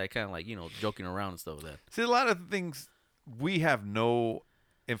side to side, kind of like, joking around and stuff like that. See, a lot of things we have no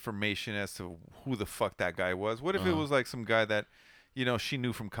information as to who the fuck that guy was. What if it was like some guy that, she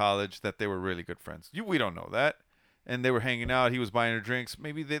knew from college that they were really good friends? We don't know that. And they were hanging out. He was buying her drinks.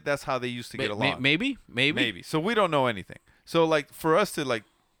 Maybe that's how they used to get along. Maybe. So we don't know anything. So like for us to like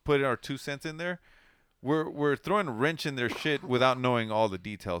put our 2 cents in there, we're throwing a wrench in their shit without knowing all the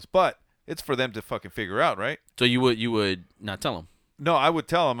details. But it's for them to fucking figure out, right? So you would not tell them? No, I would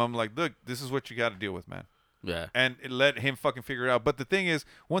tell them. I'm like, look, this is what you got to deal with, man. Yeah. And let him fucking figure it out. But the thing is,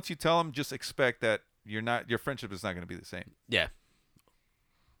 once you tell him, just expect that your friendship is not going to be the same. Yeah.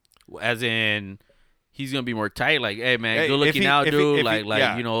 As in, he's gonna be more tight. Like, hey man, good looking out, dude.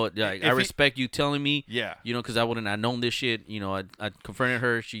 I respect you telling me. Yeah. Because I wouldn't have known this shit. I confronted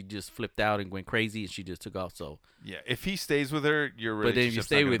her. She just flipped out and went crazy, and she just took off. So. Yeah. If he stays with her, your relationship's but then if you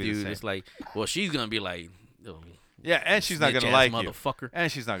stay not with gonna be you, the it's like, well, she's gonna be like. Yeah, and she's not gonna like you, motherfucker.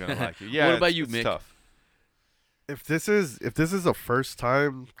 And she's not gonna like you. Yeah. What about you, it's Mick? Tough. If this is a first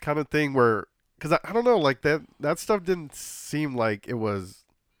time kind of thing where, because I don't know, like that stuff didn't seem like it was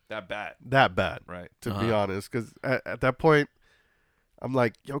that bad, right? To be honest, because at that point, I'm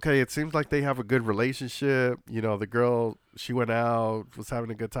like, okay, it seems like they have a good relationship. The girl, she went out, was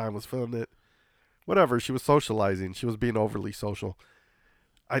having a good time, was feeling it, whatever. She was socializing. She was being overly social.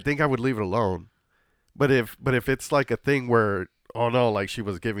 I think I would leave it alone. But if it's like a thing where, oh no, like she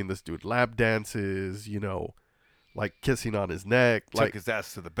was giving this dude lap dances, like kissing on his neck, took like his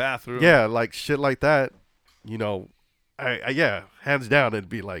ass to the bathroom, yeah, like shit like that, yeah, hands down, it'd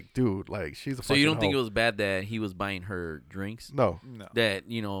be like, dude, like she's a. So you don't think it was bad that he was buying her drinks? No. That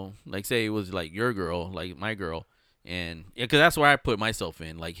like say it was like your girl, like my girl, and because that's where I put myself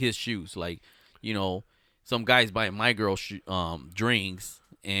in, like his shoes, like some guys buying my girl drinks,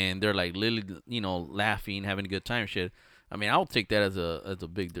 and they're like literally laughing, having a good time, shit. I mean, I'll take that as a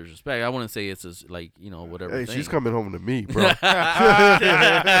big disrespect. I wouldn't say it's just like whatever. Hey, thing. she's coming home to me, bro.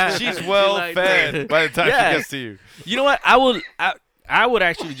 She's well fed by the time she gets to you. You know what? I would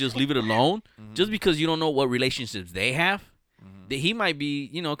actually just leave it alone, just because you don't know what relationships they have. That he might be,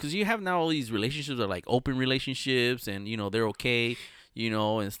 because you have now all these relationships that are like open relationships, and they're okay,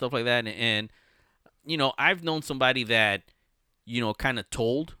 and stuff like that. And I've known somebody that kind of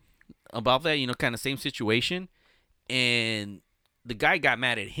told about that, kind of same situation. And the guy got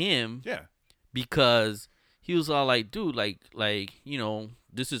mad at him, because he was all like, "Dude, like,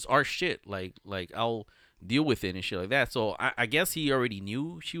 this is our shit. Like, I'll deal with it and shit like that." So I guess he already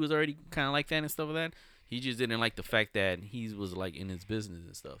knew she was already kind of like that and stuff like that. He just didn't like the fact that he was like in his business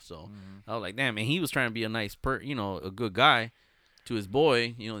and stuff. So I was like, "Damn, man, he was trying to be a nice a good guy to his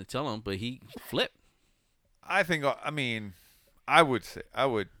boy, to tell him, but he flipped." I think. I mean, I would say I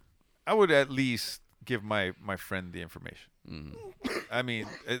would at least give my friend the information. I mean,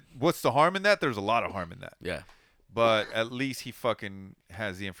 what's the harm in that? There's a lot of harm in that. Yeah. But at least he fucking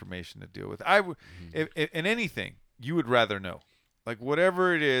has the information to deal with. If in anything, you would rather know. Like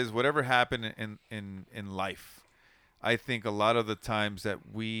whatever it is, whatever happened in life, I think a lot of the times that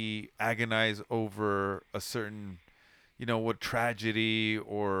we agonize over a certain, what tragedy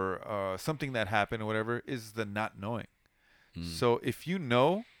or something that happened or whatever is the not knowing. So if you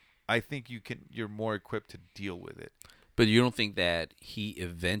know, I think you're more equipped to deal with it. But you don't think that he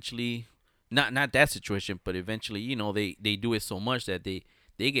eventually, not that situation, but eventually, they do it so much that they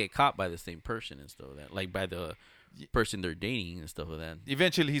get caught by the same person and stuff like that, like by the person they're dating and stuff like that.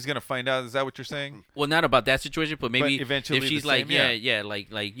 Eventually, he's gonna find out. Is that what you're saying? Well, not about that situation, but maybe eventually if she's like,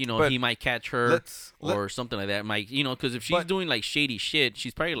 he might catch her or something like that. Might because if she's doing like shady shit,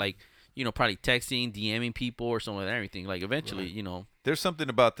 she's probably like, probably texting, DMing people or something like that. Everything like eventually, There's something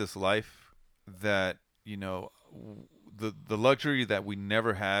about this life that the luxury that we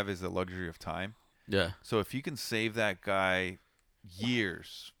never have is the luxury of time. Yeah. So if you can save that guy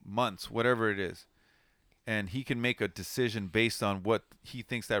years, months, whatever it is, and he can make a decision based on what he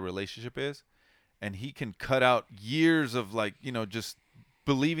thinks that relationship is, and he can cut out years of like, just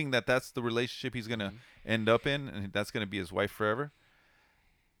believing that that's the relationship he's going to end up in, and that's going to be his wife forever.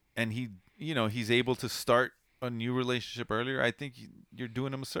 And he, he's able to start a new relationship earlier. I think you're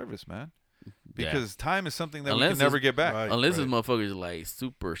doing him a service, man. Because time is something that we can never get back. Unless this motherfucker is like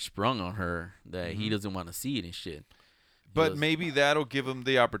super sprung on her that he doesn't want to see it and shit. But maybe that'll give him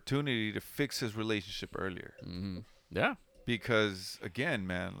the opportunity to fix his relationship earlier. Yeah. Because again,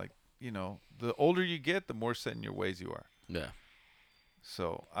 man, like, the older you get, the more set in your ways you are. Yeah.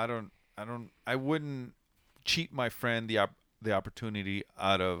 So I wouldn't cheat my friend the opportunity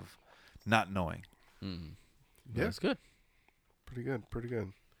out of not knowing. Yeah, that's good. Pretty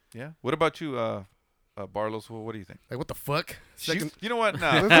good. Yeah. What about you, Barlos? What do you think? Like, what the fuck? You know what?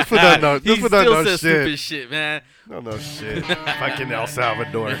 Nah. This fool doesn't know. This He fool doesn't still know says shit. stupid shit, man. No shit. Fucking El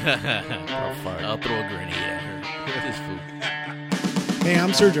Salvador. Oh, fuck. I'll throw a grenade at her. This fool. Hey,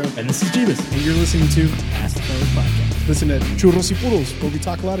 I'm Sergio. And this is Jeebus. And you're listening to Ask the Fellas Podcast. Listen to Churros y Puros, where we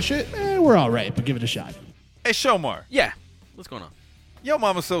talk a lot of shit. We're all right, but give it a shot. Hey, Shomar. Yeah. What's going on? Yo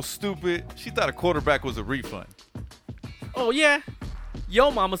mama's so stupid, she thought a quarterback was a refund. Oh, yeah. Yo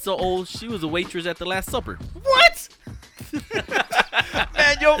mama's so old, she was a waitress at the Last Supper. What?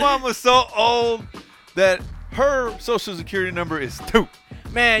 Man, yo mama's so old that her social security number is 2.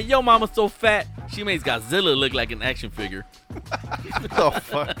 Man, yo mama's so fat, she makes Godzilla look like an action figure. Oh,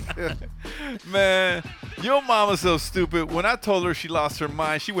 fuck. Man, yo mama's so stupid. When I told her she lost her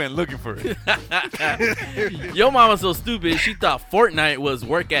mind, she went looking for it. Yo mama's so stupid, she thought Fortnite was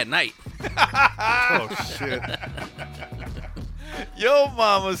work at night. Oh, shit. Yo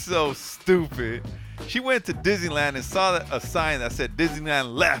mama's so stupid. She went to Disneyland and saw a sign that said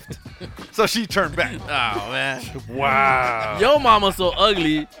Disneyland left. So she turned back. Oh, man. Wow. Yo mama's so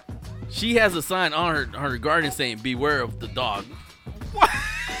ugly, she has a sign on her garden saying, beware of the dog.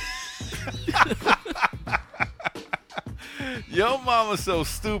 Yo mama's so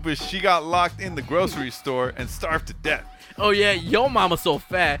stupid, she got locked in the grocery store and starved to death. Oh, yeah, yo mama's so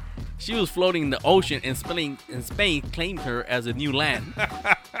fat, she was floating in the ocean and Spain claimed her as a new land.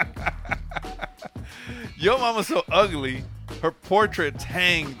 Yo mama's so ugly, her portraits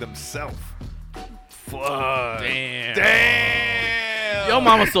hang themselves. Fuck. Damn. Yo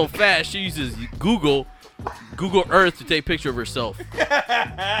mama's so fat, she uses Google Earth to take a picture of herself.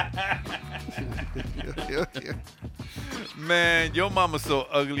 Man, yo mama's so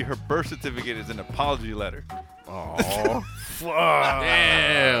ugly, her birth certificate is an apology letter. Oh, fuck.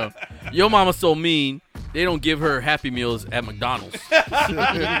 Damn. Yo mama's so mean, they don't give her Happy Meals at McDonald's.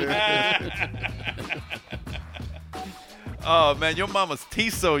 Oh, man, your mama's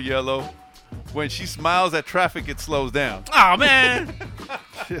teeth so yellow. When she smiles at traffic, it slows down. Oh, man.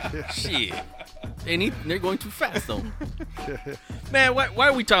 Shit. They're going too fast, though. Man, why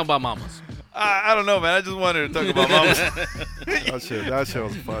are we talking about mamas? I don't know, man. I just wanted to talk about mamas. That shit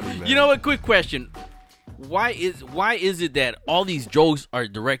was funny, man. You know what? Quick question. Why is it that all these jokes are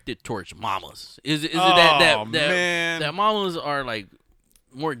directed towards mamas? Is it that mamas are like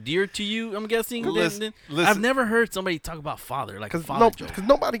more dear to you? I'm guessing. Listen, I've never heard somebody talk about father like Because father joke.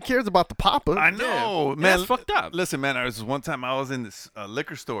 nobody cares about the papa. I know, Yeah, man. that's fucked up. Listen, man. There was one time I was in this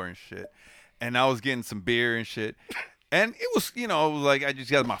liquor store and shit, and I was getting some beer and shit, and it was, it was like I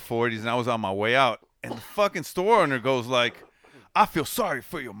just got my 40s and I was on my way out, and the fucking store owner goes like, "I feel sorry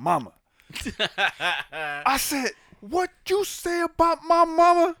for your mama." I said, "What you say about my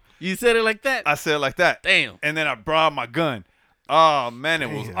mama?" You said it like that? I said it like that. Damn. And then I brought my gun. Oh, man, it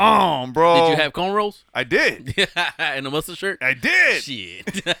was on, bro. Did you have cornrows? I did. And a muscle shirt? I did.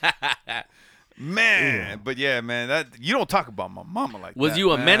 Shit. Man. But yeah, man, that you don't talk about my mama like that. Was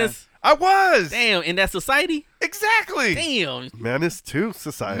you a man. menace? I was. Damn, in that society? Exactly. Damn. Menace to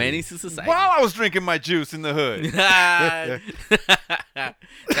society. Menace to society. While I was drinking my juice in the hood. That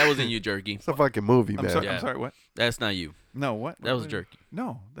wasn't you, Jerky. It's a fucking movie, man. I'm sorry, what? That's not you. No, what? That was Jerky.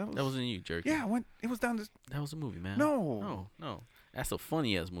 No, that wasn't you, Jerky. Yeah, it was down this. That was a movie, man. No. That's a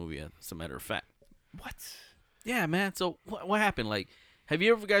funny ass movie, as a matter of fact. What? Yeah, man. So what happened? Like, have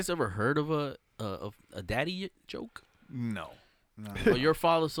you guys ever heard of a daddy joke? No. Or your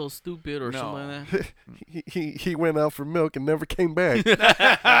father's so stupid or something like that? he went out for milk and never came back.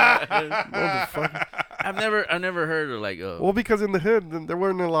 Motherfucker. I've never heard of like well, because in the hood there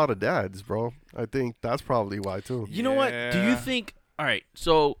weren't a lot of dads, bro. I think that's probably why too. You know what? Do you think? All right,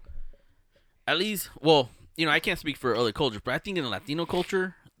 so at least, well, I can't speak for other cultures, but I think in the Latino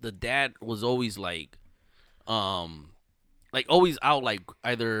culture, the dad was always like always out, like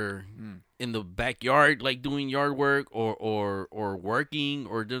either in the backyard, like doing yard work or working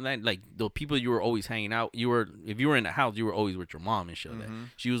or doing that. Like the people you were always hanging out. If you were in the house, you were always with your mom and shit. Like that.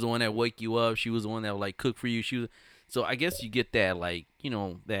 She was the one that wake you up. She was the one that would like cook for you. So I guess you get that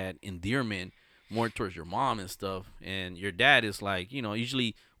that endearment more towards your mom and stuff. And your dad is like,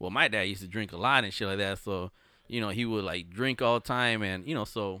 usually, well, my dad used to drink a lot and shit like that. So, he would like drink all the time and,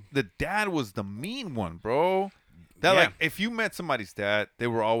 so. The dad was the mean one, bro. That like, if you met somebody's dad, they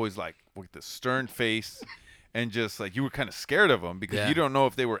were always like with the stern face and just like you were kind of scared of them because you don't know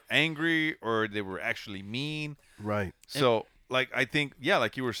if they were angry or they were actually mean. Right. So, like, I think,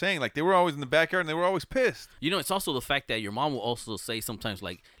 like you were saying, like they were always in the backyard and they were always pissed. It's also the fact that your mom will also say sometimes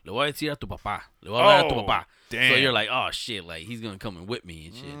like, le voy a decir a tu papá. Le voy a hablar a tu papá. Damn. So you're like, oh shit, like he's going to come and whip me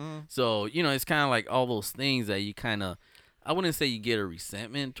and shit. So, it's kind of like all those things that you kind of I wouldn't say you get a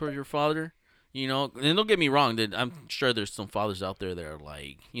resentment towards your father. You know, and don't get me wrong. I'm sure there's some fathers out there that are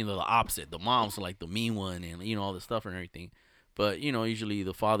like, you know, the opposite. The mom's like the mean one, and you know all this stuff and everything. But you know, usually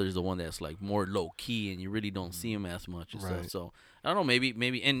the father's the one that's like more low key, and you really don't see him as much and stuff. So I don't know,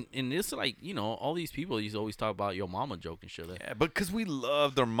 maybe, and it's like, you know, all these people used to always talk about your mama joke and shit. Yeah, but because we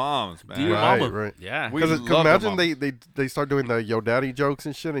love their moms, man. Right. Yeah. Because imagine they start doing the yo daddy jokes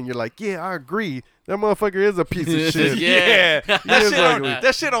and shit, and you're like, yeah, I agree. That motherfucker is a piece of shit. Yeah.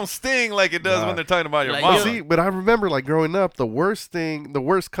 That shit don't sting like it does when they're talking about your Like, mom. See, but I remember like growing up, the worst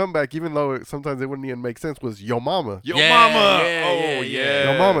comeback, even though sometimes it wouldn't even make sense, was yo mama. Yo mama.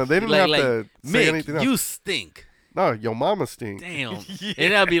 Yo mama. They didn't have like, to say Mick, anything else. You stink. No, yo mama stink. Damn.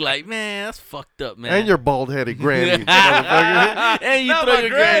 And I'd be like, man, that's fucked up, man. And your bald headed granny. motherfucker. And you throw your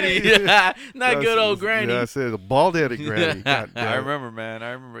granny. Not good old granny. Yeah, I said a bald headed granny. I remember, man.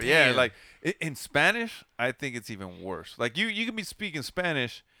 I remember. Damn. Yeah, like in Spanish, I think it's even worse. Like you can be speaking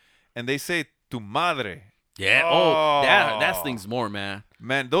Spanish, and they say tu madre. Yeah. Oh, that stings more, man.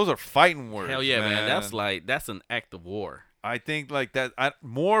 Man, those are fighting words. Hell yeah, man. That's an act of war. I think like that.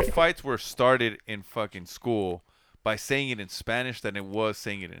 More fights were started in fucking school by saying it in Spanish than it was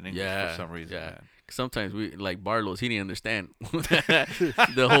saying it in English for some reason. Yeah. Man. Sometimes we like Barlow's. He didn't understand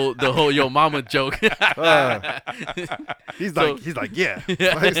the whole yo mama joke. He's like, yeah. He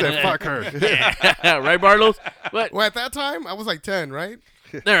said, fuck her. Yeah. Right, Barlow's? But well, at that time, I was like 10, right?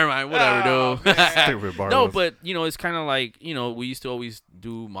 Never mind. Whatever, dude. Stupid Barlow's. No, but you know, it's kind of like, you know, we used to always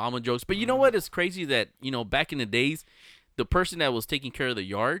do mama jokes. But you know what? It's crazy that, you know, back in the days, the person that was taking care of the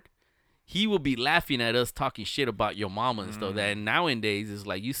yard, he will be laughing at us talking shit about your mama and stuff. That, and nowadays it's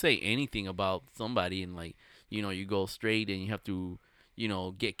like you say anything about somebody and like, you know, you go straight and you have to, you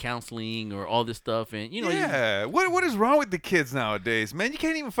know, get counseling or all this stuff. And you know, yeah, what is wrong with the kids nowadays, man? You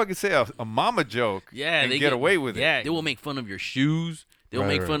can't even fucking say a mama joke. Yeah, and they get away with it. Yeah, they will make fun of your shoes. They'll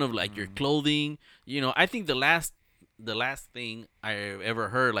make fun of like your clothing. You know, I think the last thing I ever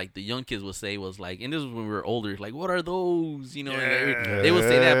heard, like the young kids would say was like, and this was when we were older, like, what are those? You know, they would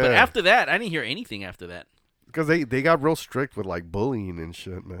say that. But after that, I didn't hear anything after that. Because they got real strict with like bullying and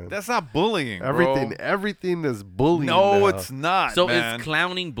shit, man. That's not bullying, Everything is bullying. No, now. it's not. So man. is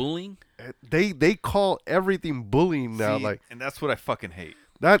clowning bullying? They call everything bullying now. See, like, and that's what I fucking hate.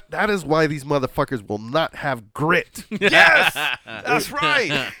 That is why these motherfuckers will not have grit. Yes, that's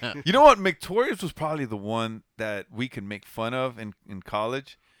right. You know what? Victorious was probably the one that we could make fun of in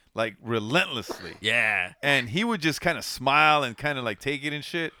college, like relentlessly. Yeah. And he would just kind of smile and kind of like take it and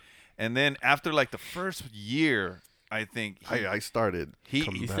shit. And then after like the first year, I think I started. He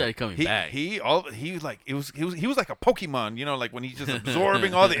started coming back. He was like he was like a Pokemon, you know, like when he's just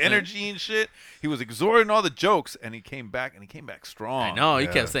absorbing all the energy and shit. He was absorbing all the jokes, and he came back strong. I know. He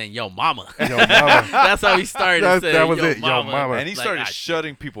kept saying "Yo, mama." Yo, mama. That's how he started. That was yo, it. Mama. Yo, mama. And he started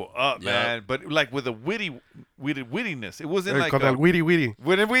shutting people up, man. But like with a wittiness. It wasn't like witty.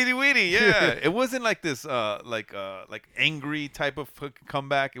 With a witty. Yeah. It wasn't like this like angry type of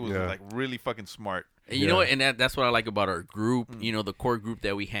comeback. It was like really fucking smart. And you know what? And that's what I like about our group, you know, the core group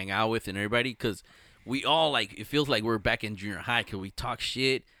that we hang out with and everybody, because we all, like, it feels like we're back in junior high because we talk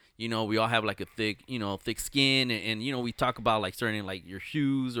shit. You know, we all have, like, a thick skin. And, you know, we talk about, like, certain, like, your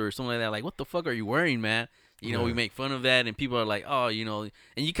shoes or something like that. Like, what the fuck are you wearing, man? You know, we make fun of that. And people are like, oh, you know.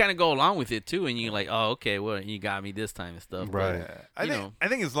 And you kind of go along with it, too. And you're like, oh, okay, well, you got me this time and stuff. Right. But, I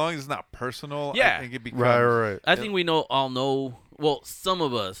think as long as it's not personal, yeah. I think it becomes... Right. I think we all know... Well, some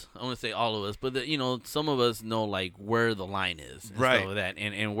of us, I want to say all of us, but, you know, some of us know, like, where the line is and stuff like that.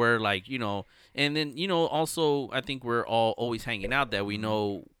 And we're, like, you know, and then, you know, also, I think we're all always hanging out that we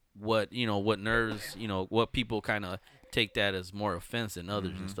know what nerves, you know, what people kind of take that as more offense than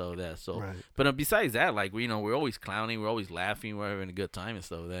others and stuff like that. So, but besides that, like, you know, we're always clowning, we're always laughing, we're having a good time and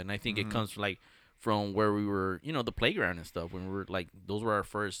stuff like that. And I think it comes, like, from where we were, you know, the playground and stuff, when we were, like, those were our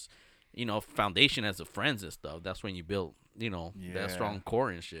first, you know, foundation as a friends and stuff. That's when you build, you know, that strong core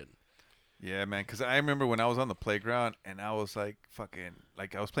and shit. Yeah, man, because I remember when I was on the playground and I was like fucking,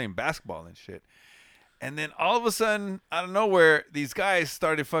 like I was playing basketball and shit. And then all of a sudden, out of nowhere, these guys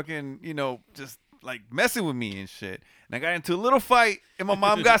started fucking, you know, just like messing with me and shit. And I got into a little fight and my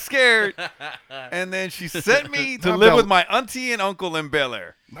mom got scared. And then she sent me to live with my auntie and uncle in Bel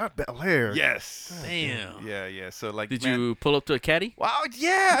Air. Not Bel Air. Yes. Damn. Yeah. So like, did you pull up to a caddy? Wow.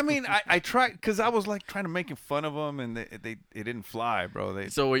 Yeah. I mean, I tried because I was like trying to make fun of them, and it didn't fly, bro.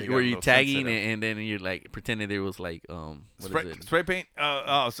 So were you tagging and then you're like pretending there was like spray paint?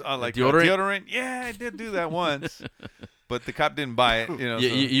 Like deodorant? Yeah, I did do that once. But the cop didn't buy it, you know.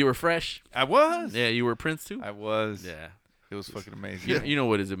 You were fresh. I was. Yeah, you were Prince too. I was. Yeah. It was fucking amazing. You know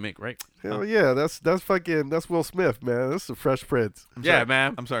what is it, Mick, right? Hell yeah, that's Will Smith, man. That's the Fresh Prince.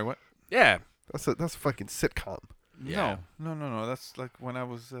 Man. I'm sorry, what? Yeah. That's a fucking sitcom. Yeah. No. That's like when I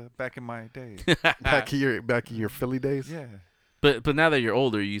was back in my days. back in your Philly days. Yeah. But now that you're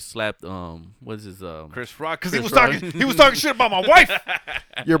older, you slapped what's his Chris Rock, because he was talking shit about my wife.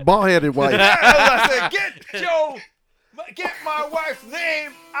 Your bald-headed wife. I said, get my wife's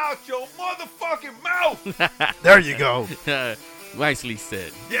name out your motherfucking mouth. There you go. Nicely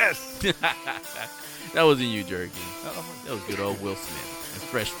said. Yes. That wasn't you, Jerky. That was good old Will Smith and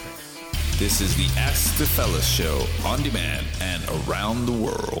Fresh Prince. This is the Ask the Fellas show on demand and around the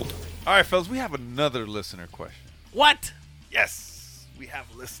world. All right, fellas, we have another listener question. What? Yes, we have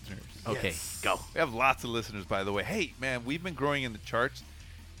listeners. Okay, go. We have lots of listeners, by the way. Hey, man, we've been growing in the charts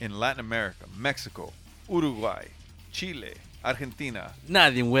in Latin America, Mexico, Uruguay, Chile, Argentina.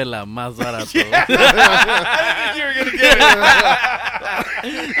 Nadie huela más barato. I didn't think you were going to get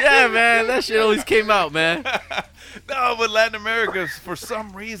it. Yeah, man, that shit always came out, man. No, but Latin America, for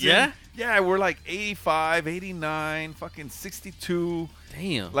some reason. Yeah? Yeah, we're like 85, 89, fucking 62.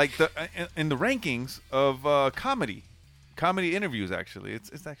 Damn. Like in the rankings of comedy interviews. Actually,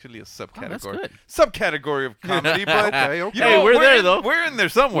 it's actually a subcategory. that's good. Subcategory of comedy, but okay. You Hey, know, we're there though. We're in there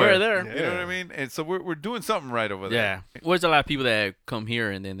somewhere. We're there. You know what I mean? And so we're doing something right over there. Yeah. There's a lot of people that come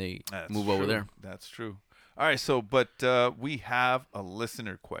here and then they That's move over true. there. That's true. All right. So, but we have a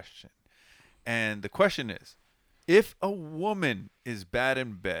listener question, and the question is: if a woman is bad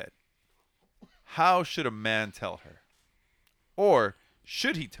in bed, how should a man tell her, or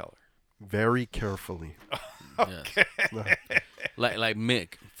should he tell her? Very carefully. Okay. Like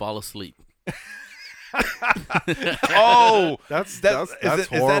Mick, fall asleep. Oh, That's is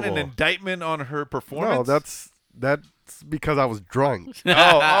horrible. that an indictment on her performance? No, that's because I was drunk.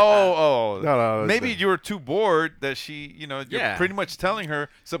 Oh. No, Maybe you were too bored that she, you're Yeah. pretty much telling her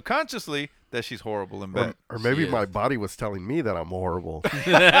subconsciously that she's horrible in bed. Or maybe She is. my body was telling me that I'm horrible.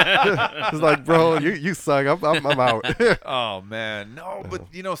 It's like, bro, you suck. I'm out. Oh man, no, but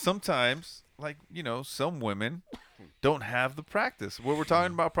sometimes, like some women don't have the practice. What we're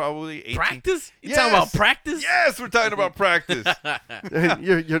talking about, probably 18. Practice? You Yes. talking about practice? Yes, we're talking about practice. And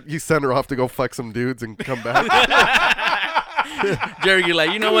you send her off to go fuck some dudes and come back. Jerry, you're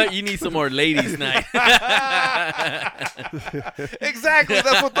like, you know what? You need some more ladies night. Exactly.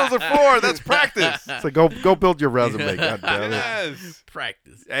 That's what those are for. That's practice. So go build your resume. God damn it. Yes.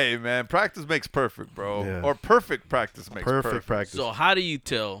 Practice. Hey man, practice makes perfect, bro. Yeah. Or perfect practice makes Perfect practice. So how do you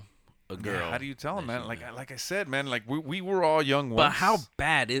tell a girl? Yeah, how do you tell them, man? Like I said, man, like we were all young once. But how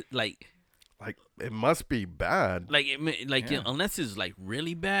bad it Like it must be bad. Yeah. unless it's like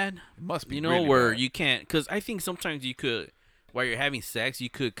really bad, It must be where really bad. you can't. Because I think sometimes you could, while you're having sex, you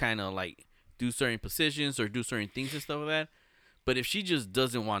could kind of like do certain positions or do certain things and stuff like that. But if she just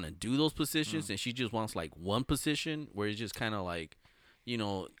doesn't want to do those positions and she just wants like one position where it's just kind of like,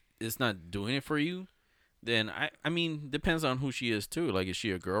 it's not doing it for you, then I mean, depends on who she is too. Like, is she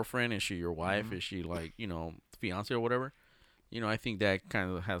a girlfriend? Is she your wife? Is she like, fiance or whatever? I think that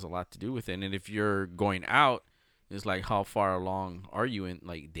kind of has a lot to do with it. And if you're going out, it's like, how far along are you in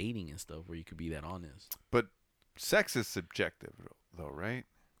like dating and stuff where you could be that honest? But sex is subjective, though, right?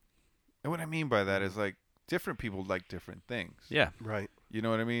 And what I mean by that is like different people like different things. Yeah. Right. You know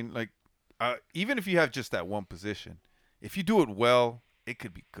what I mean? Like, even if you have just that one position, if you do it well, it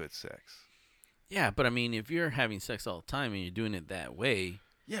could be good sex. Yeah, but I mean, if you're having sex all the time and you're doing it that way.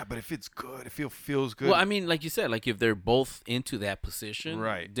 Yeah, but if it's good, if it feels good. Well, I mean, like you said, like if they're both into that position,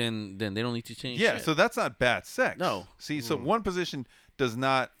 right? Then they don't need to change. Yeah, shit. so that's not bad sex. No. See, so one position does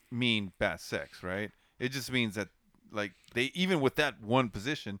not mean bad sex, right? It just means that, like, they even with that one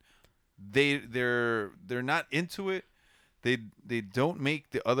position, they're not into it. They don't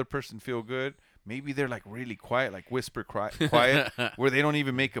make the other person feel good. Maybe they're like really quiet, like whisper quiet, where they don't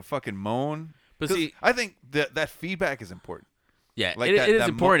even make a fucking moan. But see, I think that feedback is important. Yeah, like it is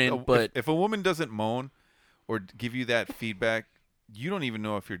important. But if a woman doesn't moan or give you that feedback, you don't even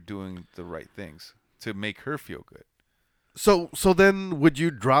know if you're doing the right things to make her feel good. So then would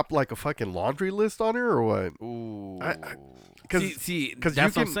you drop like a fucking laundry list on her or what? Ooh. See, that's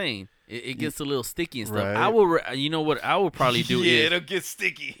what I'm saying. It gets a little sticky and stuff. Right. I will, you know what I would probably do yeah, is it'll get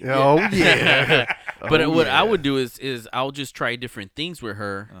sticky. Oh yeah. But what I would do is I'll just try different things with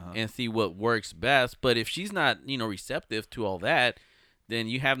her and see what works best. But if she's not, receptive to all that, then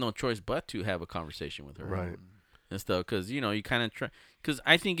you have no choice but to have a conversation with her, Right. And stuff. Because you kind of try. Because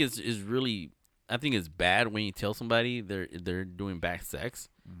I think it's bad when you tell somebody they're doing bad sex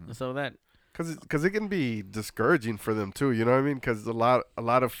and stuff like that. Because it can be discouraging for them too. You know what I mean? Because a lot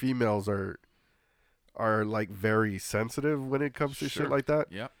of females are are like very sensitive when it comes to shit like that.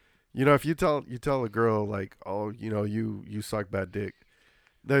 Yeah. You know, if you tell a girl like, oh, you know, you suck bad dick,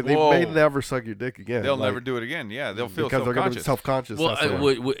 they may never suck your dick again. They'll like, never do it again. Yeah, they'll feel because self-conscious. they're gonna be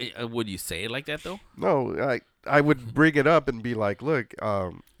self-conscious. Well, would you say it like that though? No, I would bring it up and be like, look,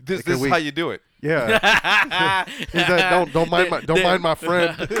 this is how you do it. Yeah. don't mind my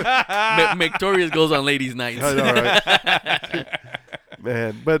friend. Victoria's goes on ladies' nights. I know, right?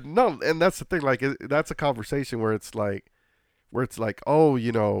 Man, but no, and that's the thing. Like, that's a conversation where it's like, oh,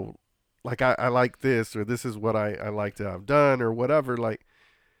 you know, like I like this, or this is what I like to have done, or whatever. Like,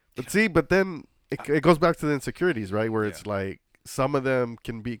 but then it goes back to the insecurities, right? Where it's like some of them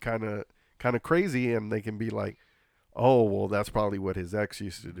can be kind of crazy, and they can be like, oh, well, that's probably what his ex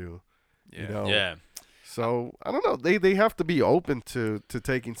used to do. Yeah. You know? Yeah. So I don't know. They have to be open to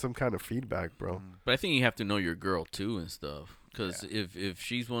taking some kind of feedback, bro. But I think you have to know your girl too and stuff. Because if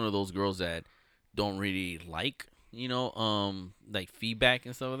she's one of those girls that don't really like, you know, like feedback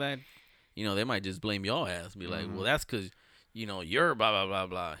and stuff like that, you know, they might just blame your ass. Be like, well, that's because, you know, you're blah, blah, blah,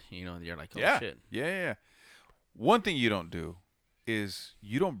 blah. You know, you're like, oh, shit. Yeah. One thing you don't do is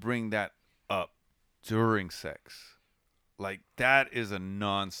you don't bring that up during sex. Like, that is a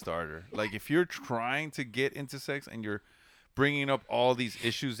non-starter. Like, if you're trying to get into sex and you're bringing up all these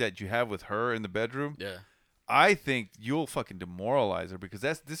issues that you have with her in the bedroom, I think you'll fucking demoralize her, because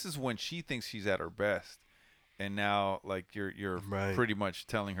this is when she thinks she's at her best. And now, like, you're pretty much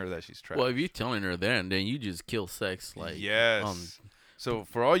telling her that she's trash. Well, if you're telling her then you just kill sex. Like, yes. So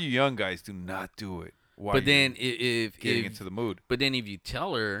for all you young guys, do not do it. But then if getting into the mood. But then if you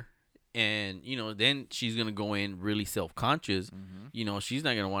tell her, and you know, then she's gonna go in really self-conscious. You know, she's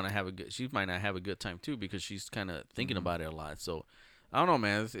not gonna want to have a good. She might not have a good time too, because she's kind of thinking about it a lot. So I don't know,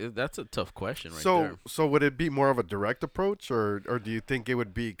 man. That's a tough question, right there. So would it be more of a direct approach, or do you think it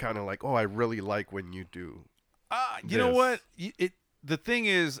would be kind of like, oh, I really like when you do? You know what? The thing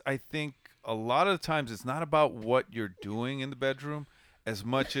is, I think a lot of the times it's not about what you're doing in the bedroom as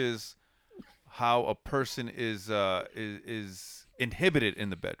much as how a person is inhibited in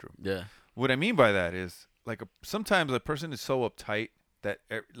the bedroom. Yeah. What I mean by that is, like, sometimes a person is so uptight that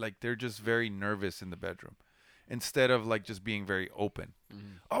like they're just very nervous in the bedroom, instead of like just being very open.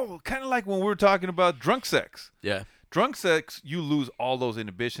 Oh, kind of like when we were talking about drunk sex. Yeah. Drunk sex, you lose all those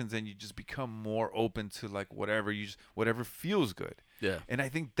inhibitions and you just become more open to like whatever feels good. Yeah. And I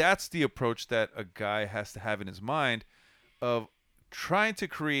think that's the approach that a guy has to have in his mind, of trying to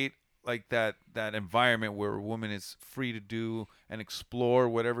create like that environment where a woman is free to do and explore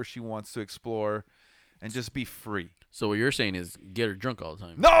whatever she wants to explore, and just be free. So what you're saying is get her drunk all the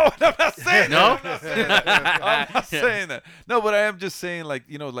time. No, I'm not saying no? that. I'm not saying that. No, but I am just saying, like,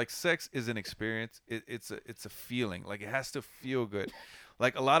 you know, like, sex is an experience. It's a feeling. Like, it has to feel good.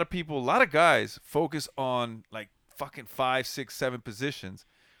 Like, a lot of guys focus on like fucking 5, 6, 7 positions,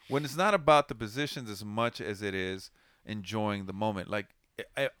 when it's not about the positions as much as it is enjoying the moment. Like,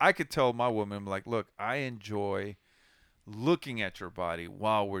 I could tell my woman, like, look, I enjoy looking at your body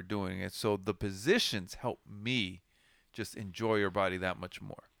while we're doing it. So the positions help me just enjoy your body that much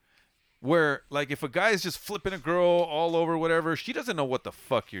more. Where, like, if a guy is just flipping a girl all over, whatever, she doesn't know what the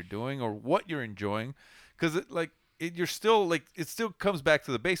fuck you're doing or what you're enjoying. Because, you're still, like, it still comes back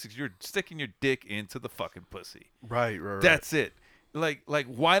to the basics. You're sticking your dick into the fucking pussy. Right. That's it. Like,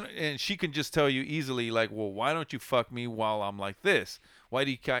 why? And she can just tell you easily, like, well, why don't you fuck me while I'm like this? Why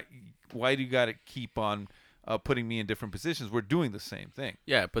do you got to keep on putting me in different positions? We're doing the same thing.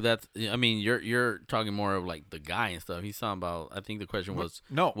 Yeah, but that's, I mean, you're talking more of like the guy and stuff. He's talking about, I think the question was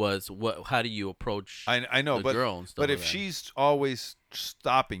how do you approach I know, the girl and stuff. But if she's always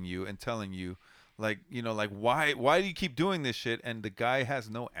stopping you and telling you, like, you know, like, why do you keep doing this shit, and the guy has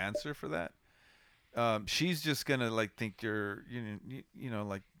no answer for that, she's just gonna like think you're, you know,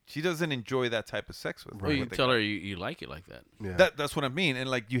 like, she doesn't enjoy that type of sex with. Well, you tell her you like it like that. Yeah. That's what I mean. And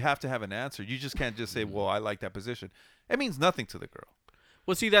like, you have to have an answer. You just can't just say, well, I like that position. It means nothing to the girl.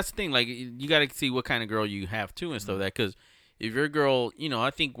 Well, see, that's the thing. Like, you got to see what kind of girl you have too and stuff like that. Because if your girl, you know, I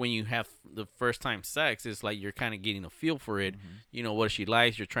think when you have the first time sex, it's like you're kind of getting a feel for it. You know, what she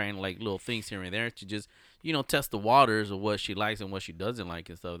likes. You're trying like little things here and there to just, you know, test the waters of what she likes and what she doesn't like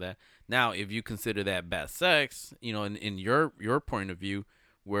and stuff like that. Now, if you consider that bad sex, you know, in your point of view,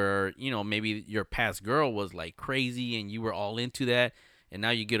 where, you know, maybe your past girl was like crazy and you were all into that, and now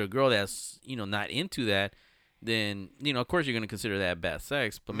you get a girl that's, you know, not into that, then, you know, of course you're going to consider that bad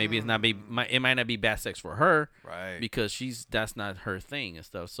sex, but maybe it might not be bad sex for her, right? Because that's not her thing and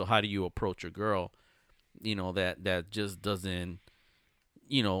stuff. So how do you approach a girl, you know, that just doesn't,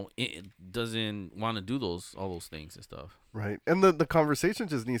 it doesn't want to do all those things and stuff. Right. And the conversation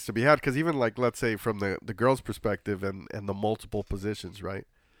just needs to be had, because even like, let's say from the girl's perspective and the multiple positions, right?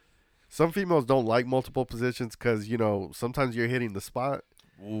 Some females don't like multiple positions because, sometimes you're hitting the spot.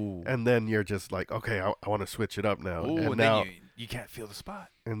 Ooh. And then you're just like, okay, I want to switch it up now. Ooh, and now, then you can't feel the spot.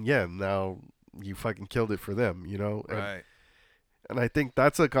 And yeah, now you fucking killed it for them, Right. And I think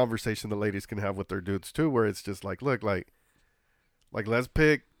that's a conversation the ladies can have with their dudes too, where it's just like, look, like let's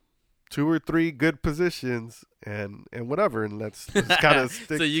pick 2 or 3 good positions and whatever, and let's kind of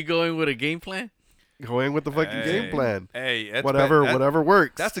stick. So you going with a game plan? Go in with the fucking game plan. Hey, whatever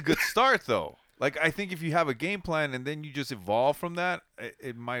works. That's a good start, though. Like, I think if you have a game plan and then you just evolve from that,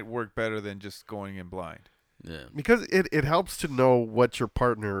 it might work better than just going in blind. Yeah. Because it helps to know what your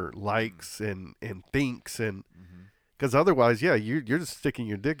partner likes and thinks, and because otherwise, yeah, you're just sticking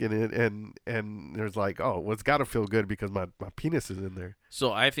your dick in it, and there's like, oh, well, it's got to feel good because my penis is in there.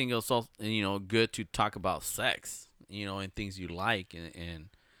 So I think it's also, good to talk about sex, and things you like, and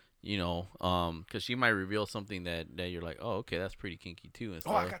because she might reveal something that you're like, oh, okay, that's pretty kinky too. And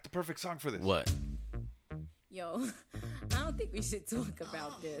stuff. Oh, I got the perfect song for this. What? Yo, I don't think we should talk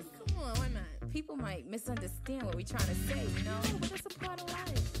about this. Come on, why not? People might misunderstand what we're trying to say, but that's a part of life.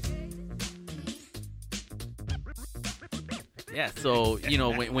 Yeah, so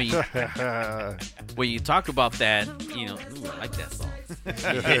when you talk about that, ooh, I like that song.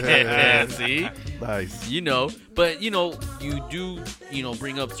 Yeah, see, nice. But you do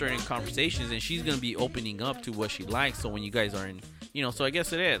bring up certain conversations, and she's gonna be opening up to what she likes. So when you guys are in, so I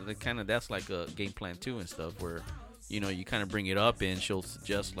guess it is that's like a game plan too and stuff, where you kind of bring it up, and she'll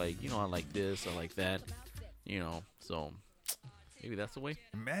suggest like, I like this, I like that, so. Maybe that's the way.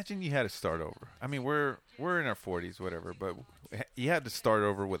 Imagine you had to start over. I mean, we're in our 40s, whatever, but you had to start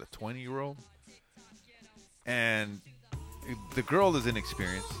over with a 20-year-old, and the girl is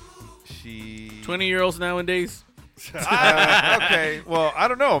inexperienced. 20-year-olds nowadays. Okay, well, I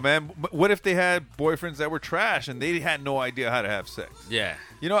don't know, man. What if they had boyfriends that were trash and they had no idea how to have sex? Yeah.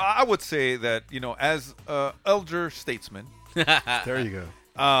 I would say that as elder statesman, there you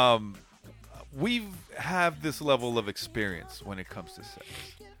go. We have this level of experience when it comes to sex.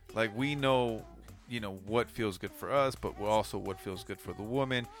 Like, we know, what feels good for us, but also what feels good for the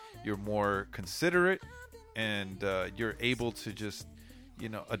woman. You're more considerate, and you're able to just,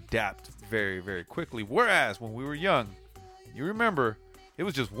 adapt very, very quickly. Whereas when we were young, you remember, it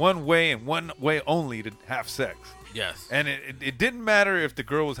was just one way and one way only to have sex. Yes. And it didn't matter if the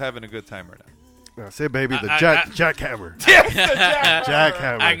girl was having a good time or not. Say, baby, the jackhammer. Yes, the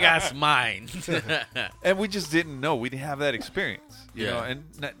jackhammer. I got mine. And we just didn't know. We didn't have that experience. You know, and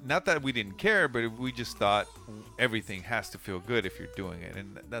not that we didn't care, but we just thought everything has to feel good if you're doing it,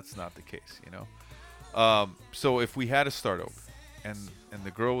 and that's not the case. So if we had to start over, and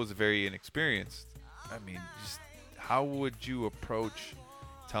the girl was very inexperienced, I mean, just how would you approach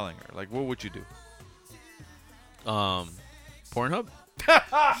telling her? Like, what would you do? Pornhub.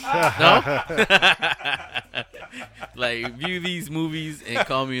 No. Like, view these movies and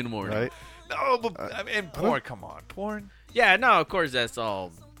call me in the morning. Right. No, but I mean, porn. Come on, porn. Yeah, no, of course that's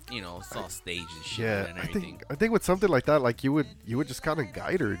all. It's all staged and shit and everything. I think with something like that, like you would just kind of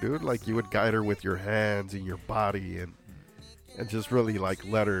guide her, dude. Like, you would guide her with your hands and your body, and just really like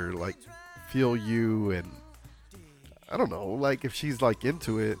let her like feel you, and I don't know, like if she's like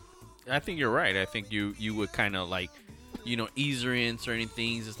into it. I think you're right. I think you would kind of like, ease her in certain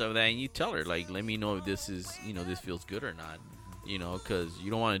things and stuff like that, and you tell her like, let me know if this is, this feels good or not, because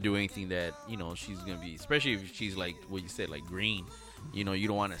you don't want to do anything that, she's gonna be, especially if she's like what you said, like green, you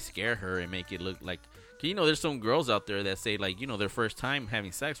don't want to scare her and make it look like, there's some girls out there that say like, their first time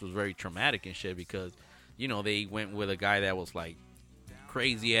having sex was very traumatic and shit because, they went with a guy that was like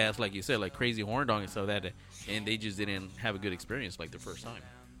crazy ass, like you said, like crazy horn dog and stuff like that, and they just didn't have a good experience like the first time.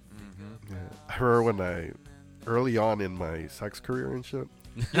 Yeah. I remember when early on in my sex career and shit.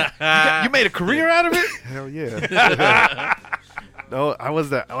 You made a career out of it? Hell yeah. No, I was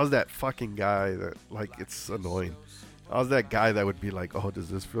that fucking guy that, like, it's annoying. I was that guy that would be like, oh, does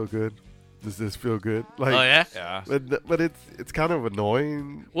this feel good? Does this feel good? Like, oh, yeah? Yeah. But it's kind of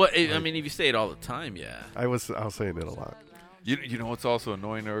annoying. Well, I mean, if you say it all the time, yeah. I was saying it a lot. You know what's also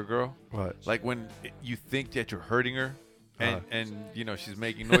annoying to a girl? What? Like when you think that you're hurting her, and she's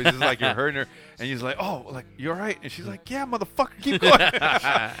making noises like you're hurting her, and you're like, oh, like, you're right, and she's like, yeah, motherfucker, keep going.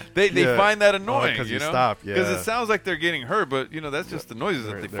 They find that annoying, because you stop, yeah, because it sounds like they're getting hurt, but that's just the noises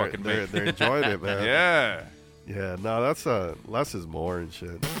that they fucking make. They're enjoying it, man. Yeah, no, that's less is more and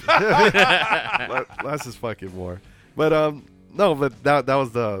shit. Less is fucking more. But no, but that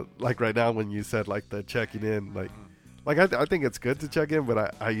was the, like, right now when you said like the checking in, Like I think it's good to check in,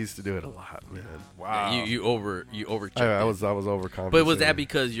 but I used to do it a lot, man. Wow. You over checked. I was overcompensating. But was that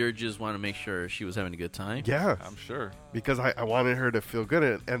because you just want to make sure she was having a good time? Yeah, I'm sure. Because I wanted her to feel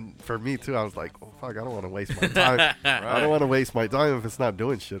good, and for me too, I was like, oh fuck, I don't want to waste my time. Right. I don't want to waste my time if it's not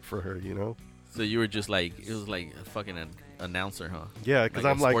doing shit for her, you know. So you were just like, it was like a fucking announcer, huh? Yeah, because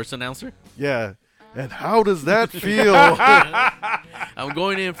like I'm like sports announcer. Yeah. And how does that feel? I'm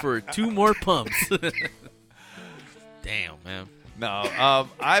going in for 2 more pumps. Damn, man. No,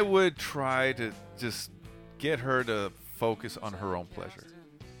 I would try to just get her to focus on her own pleasure.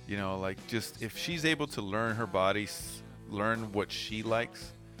 You know, like just if she's able to learn her body, learn what she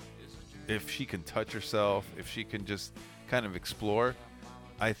likes, if she can touch herself, if she can just kind of explore,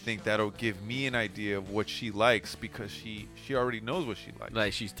 I think that'll give me an idea of what she likes because she already knows what she likes.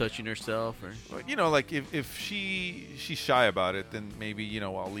 Like she's touching herself, or you know, like if she's shy about it, then maybe, you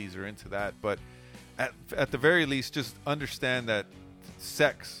know, I'll ease her into that. But at the very least, just understand that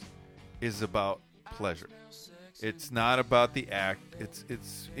sex is about pleasure. It's not about the act.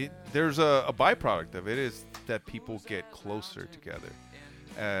 There's a byproduct of it is that people get closer together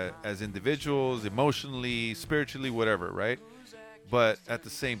as individuals, emotionally, spiritually, whatever, right? But at the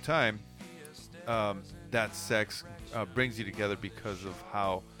same time, that sex brings you together because of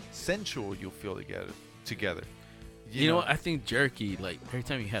how sensual you'll feel together. You know what? I think jerky, like every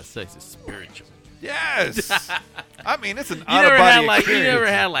time you have sex, is spiritual. Yes. I mean, it's an out-of-body experience. You never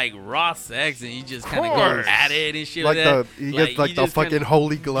had like raw sex and you just kind of go at it and shit like that. He gets like the fucking kinda,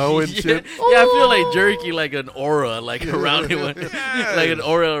 holy glow and shit. Yeah, I feel like jerky, like an aura, like around him, like an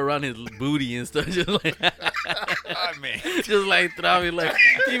aura around his booty and stuff. Just like, I mean, just like throbbing, like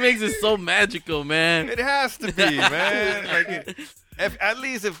he makes it so magical, man. It has to be, man. Like at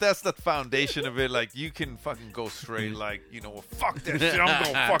least if that's the foundation of it, like you can fucking go straight, like, you know, well, fuck that shit, I'm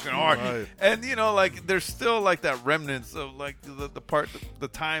going fucking hard. Right. And you know, like there's still like that remnants of like the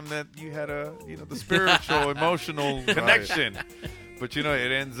time that you had the spiritual, emotional connection. But you know,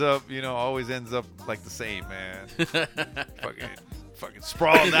 it ends up, always ends up like the same, man. fucking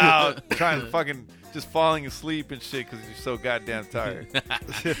sprawled out, trying to fucking just falling asleep and shit because you're so goddamn tired.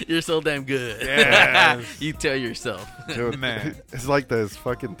 You're so damn good. Yeah. You tell yourself. Dude, man. It's like this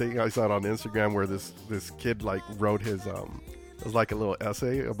fucking thing I saw on Instagram where this kid like wrote his it was like a little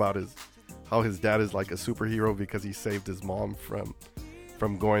essay about how his dad is like a superhero because he saved his mom from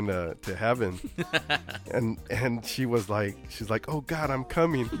going to heaven. and she's like, oh God, I'm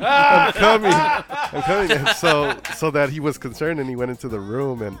coming. I'm coming. And so that he was concerned and he went into the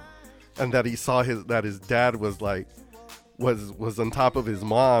room and that he saw that his dad was on top of his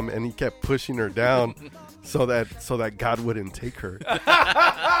mom and he kept pushing her down so that God wouldn't take her.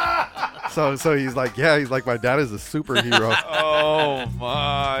 So he's like, my dad is a superhero. Oh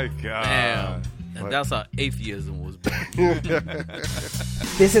my God. Damn. And that's how atheism was born.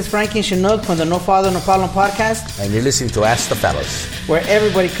 This is Frankie Chinook from the No Father, No Problem podcast. And you're listening to Ask the Fellas, where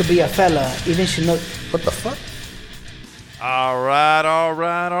everybody could be a fella, even Chinook. What the fuck? All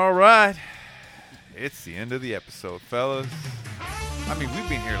right. It's the end of the episode, fellas. I mean, we've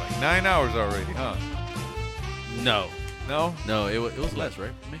been here like 9 hours already, huh? No, it was less,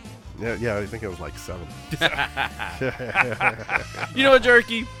 right? Yeah, I think it was like 7. You know what,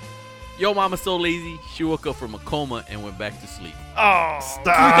 Jerky? Yo, mama's so lazy, she woke up from a coma and went back to sleep. Oh, stop!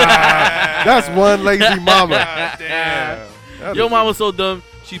 That's one lazy mama. Damn. Yo, mama's so dumb,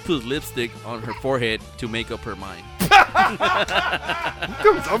 she puts lipstick on her forehead to make up her mind. Who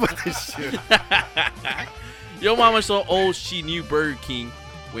comes up with this shit? Yo, mama's so old, she knew Burger King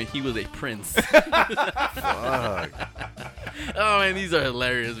when he was a prince. Fuck. Oh, man, these are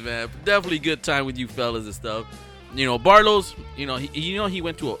hilarious, man. Definitely good time with you fellas and stuff. You know, Barlow's, he went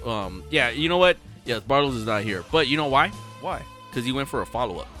to you know what? Yes, Barlow's is not here. But you know why? Why? Because he went for a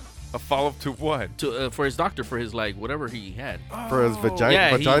follow-up. A follow-up to what? For his doctor, for his, like, whatever he had. For his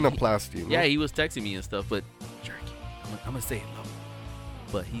vaginoplasty. Yeah, he was texting me and stuff, but, Jerky, I'm going to say it low.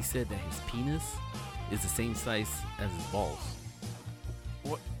 But he said that his penis is the same size as his balls.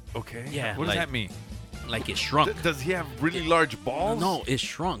 What? Okay. Yeah. What does that mean? Like it shrunk. Does he have really large balls? No, it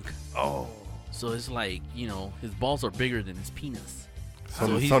shrunk. Oh. So it's like, his balls are bigger than his penis. So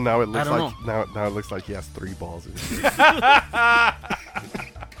now it looks like now it looks like he has 3 balls.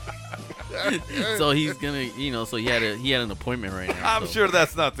 So he's gonna, so he had an appointment right now. I'm sure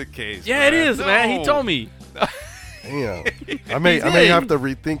that's not the case. Yeah, man. It is, man. He told me. Damn. I may have to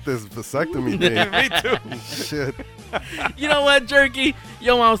rethink this vasectomy thing. Me too. Shit. You know what, Jerky?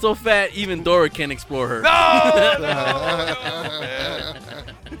 Yo, mom's so fat, even Dora can't explore her. No.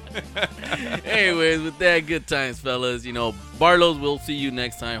 Anyways, with that, good times, fellas. Barlow's, we'll see you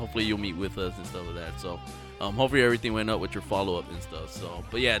next time. Hopefully you'll meet with us and stuff like that. So, Hopefully everything went up with your follow-up and stuff. So,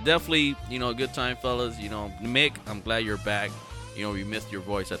 but yeah, definitely, a good time, fellas. Mick, I'm glad you're back. We missed your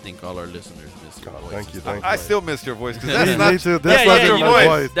voice. I think all our listeners missed your voice. Thank you. I still missed your voice because that's not. Me too. This wasn't your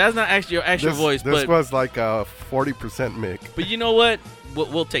voice. That's not actually your actual voice. This was like a 40% Mick. But you know what?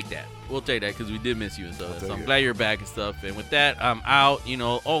 We'll take that. We'll take that because we did miss you and stuff. So I'm glad you're back and stuff. And with that, I'm out.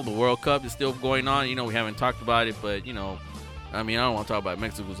 The World Cup is still going on. We haven't talked about it, but I don't want to talk about it.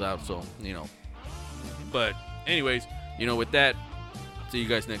 Mexico's out, so But anyways, with that, see you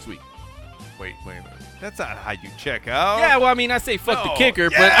guys next week. Wait a minute. That's not how you check out. Yeah, well, I say fuck the kicker,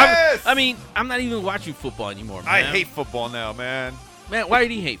 yes! but I'm not even watching football anymore, man. I hate football now, man. Man, why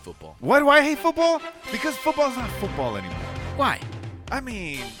do you hate football? Why do I hate football? Because football's not football anymore. Why?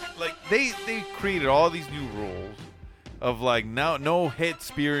 They created all these new rules of now no head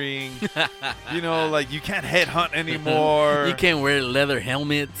spearing. You can't head hunt anymore. You can't wear leather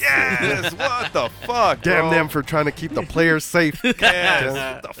helmets. Yes, what the fuck? Damn bro? them for trying to keep the players safe.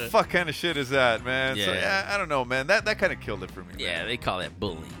 Yes, what the fuck kind of shit is that, man? Yeah. So I don't know, man. That kind of killed it for me. Yeah, man. they call that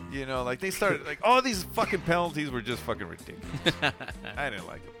bullying. They started all these fucking penalties were just fucking ridiculous. I didn't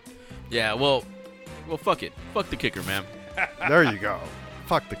like it. Yeah, well, fuck it. Fuck the kicker, man. There you go.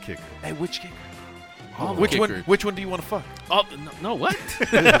 Fuck the kicker. Hey, which kicker? Which one do you want to fuck? Oh no, what?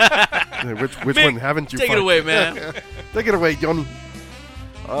 which one haven't you? Take fucked? it away, man. Take it away, Johnny.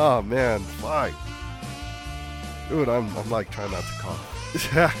 Oh man, fuck, dude. I'm trying not to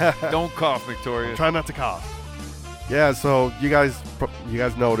cough. Don't cough, Victoria. Try not to cough. Yeah. So you guys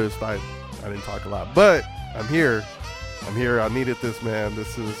noticed I didn't talk a lot, but I'm here. I needed this, man.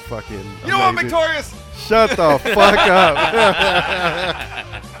 This is fucking. You know what, Victorious? Shut the fuck up.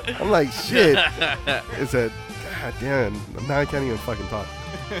 I'm like, shit. It's a goddamn. Now I can't even fucking talk.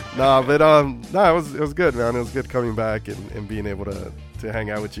 But it was good, man. It was good coming back and being able to hang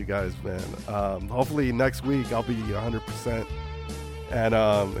out with you guys, man. Hopefully next week I'll be 100%.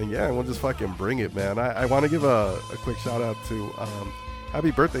 And yeah, we'll just fucking bring it, man. I want to give a quick shout out to happy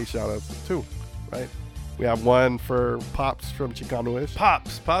birthday shout outs too, right? We have one for Pops from Chicano-ish.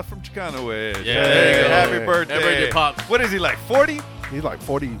 Pops from Chicano-ish. Yeah, there you go. Happy birthday. Happy birthday, Pops. What is he, like 40? He's like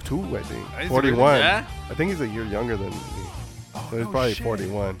 42, I think. 41. Really, yeah? I think he's a year younger than me. So he's probably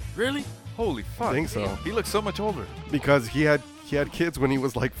 41. Really? Holy fuck. I think so. He looks so much older. Because he had kids when he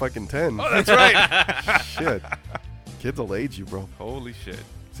was like fucking 10. Oh, that's right. Shit. Kids will age you, bro. Holy shit.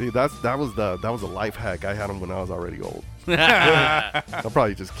 See, that was a life hack. I had him when I was already old. They'll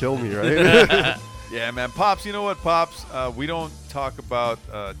probably just kill me, right? Yeah, man. Pops, you know what, Pops? We don't talk about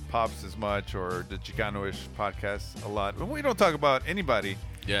Pops as much or the Chicano-ish podcast a lot. We don't talk about anybody.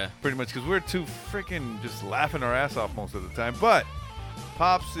 Yeah. Pretty much because we're too freaking just laughing our ass off most of the time. But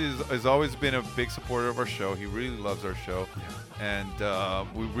Pops has always been a big supporter of our show. He really loves our show. Yeah.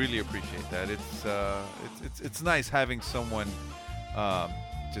 And we really appreciate that. It's nice having someone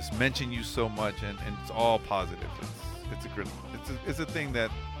just mention you so much and it's all positive. It's a thing that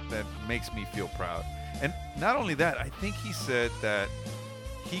makes me feel proud. And not only that, I think he said that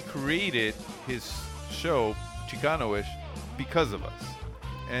he created his show Chicano-ish because of us.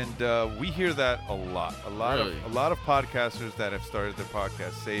 And we hear that a lot. A lot of podcasters that have started their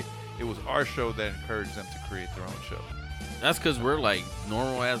podcast say it was our show that encouraged them to create their own show. That's because we're like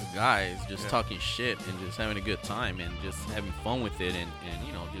normal ass guys just talking shit and just having a good time and just having fun with it and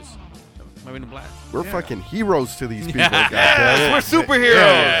just having a blast. We're fucking heroes to these people. Yes, we're superheroes.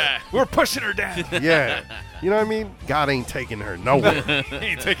 Yeah. We're pushing her down. Yeah. You know what I mean? God ain't taking her nowhere. He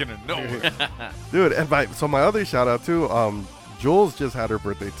ain't taking her nowhere. Dude, and my other shout out too, Jules just had her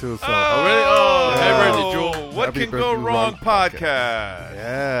birthday too. So really? Oh, happy birthday, Jules. What Happy can go wrong podcast.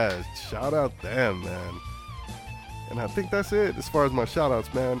 Yeah, shout out them, man. And I think that's it as far as my shout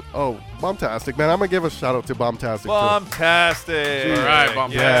outs, man. Oh, Bombtastic, man. I'm going to give a shout out to Bombtastic. Bombtastic. All right,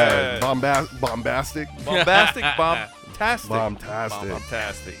 Bombtastic. Yeah, Bombastic. Bombastic, Bombtastic.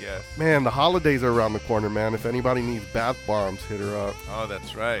 Bombtastic, yes. Man, the holidays are around the corner, man. If anybody needs bath bombs, hit her up. Oh,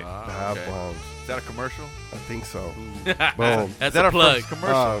 that's right. Bath bombs. Is that a commercial? I think so. Boom. That's a plug.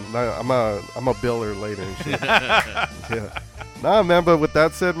 Commercial. No, I'm a biller later and shit. Yeah. Nah, man, but with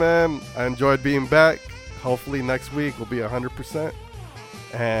that said, man, I enjoyed being back. Hopefully next week will be 100%.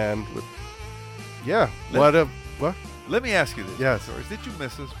 And what? Let me ask you this. Yes. Did you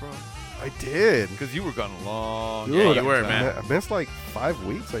miss us, bro? I did. Because you were gone a long Dude, yeah, you were, man. I missed like 5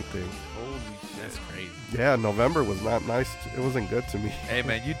 weeks, I think. Holy shit. That's crazy. Yeah, November was not nice. It wasn't good to me. Hey,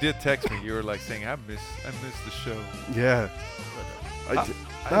 man, you did text me. You were like saying, I miss the show. Yeah.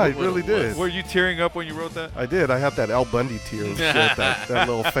 I really did. Were you tearing up when you wrote that? I did. I had that Al Bundy tear and shit, that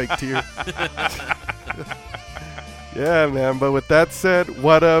little fake tear. Yeah, man. But with that said,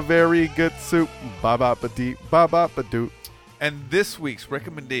 what a very good soup. Ba-ba-ba-dee, ba-ba-ba-doo. And this week's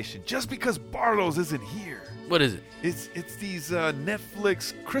recommendation, just because Barlow's isn't here. What is it? It's these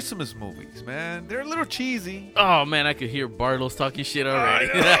Netflix Christmas movies, man. They're a little cheesy. Oh, man, I could hear Barlow's talking shit already.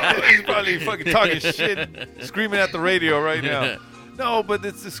 He's probably fucking talking shit, screaming at the radio right now. No, but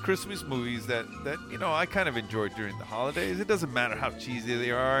it's this Christmas movies that I kind of enjoy during the holidays. It doesn't matter how cheesy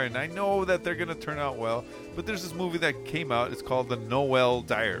they are, and I know that they're going to turn out well. But there's this movie that came out. It's called The Noel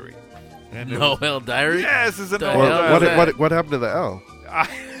Diary. Noel Diary? Yes, it's a Noel Diary. What happened to the L? I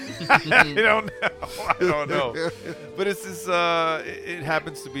don't know. But it's this. It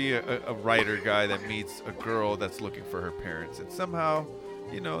happens to be a writer guy that meets a girl that's looking for her parents, and somehow,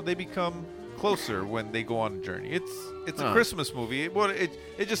 they become closer when they go on a journey. It's a Christmas movie.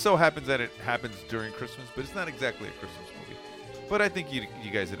 It just so happens that it happens during Christmas, but it's not exactly a Christmas movie. But I think you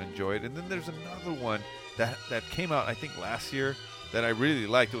guys would enjoy it. And then there's another one that came out I think last year that I really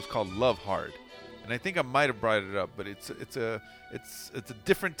liked. It was called Love Hard. And I think I might have brought it up, but it's a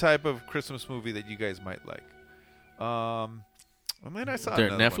different type of Christmas movie that you guys might like. And then I saw they're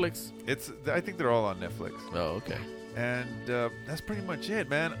another Netflix? One. I think they're all on Netflix. Oh, okay. And that's pretty much it,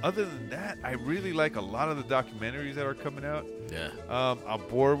 man. Other than that, I really like a lot of the documentaries that are coming out. Yeah. I'll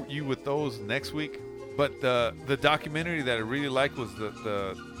bore you with those next week. But the documentary that I really liked was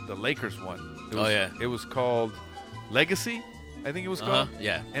the Lakers one. It was called Legacy. I think it was called.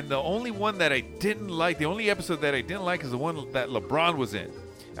 Yeah. And the only one that I didn't like, the only episode that I didn't like is the one that LeBron was in.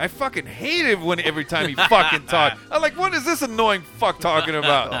 I fucking hated every time he fucking talked. I'm like, what is this annoying fuck talking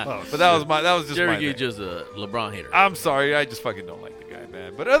about? But that was just Jerry my G just a LeBron hater. I'm sorry, I just fucking don't like the guy,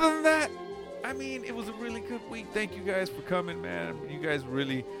 man. But other than that, I mean, it was a really good week. Thank you guys for coming, man. You guys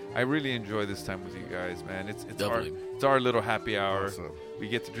I really enjoy this time with you guys, man. It's our little happy hour. Awesome. We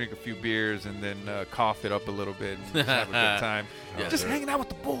get to drink a few beers and then cough it up a little bit and just have a good time. Just hanging out with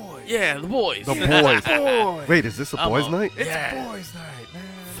the boys. Yeah, the boys. The boys. Boys. Wait, is this a boys' night? It's a boys' night, man.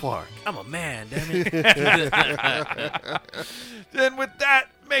 Fuck. I'm a man, damn it. Then with that,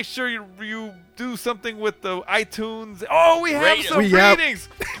 make sure you do something with the iTunes. Oh, we have some ratings.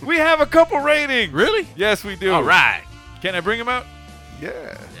 We have a couple ratings. Really? Yes, we do. All right. Can I bring them out?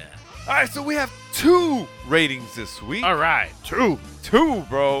 Yeah. All right, so we have 2 ratings this week. All right. 2,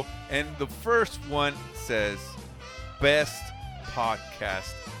 bro. And the first one says, best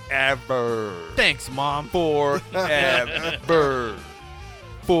podcast ever. Thanks, Mom. Forever.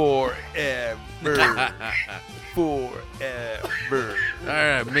 Forever. All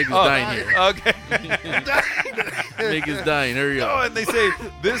right, Meg is dying here. Okay. Meg is dying. Hurry up. Oh, and they say,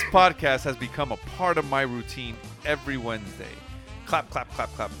 this podcast has become a part of my routine every Wednesday. Clap, clap,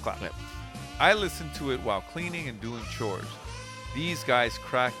 clap, clap, clap. I listen to it while cleaning and doing chores. These guys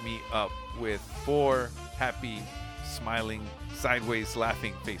crack me up with 4 happy, smiling, sideways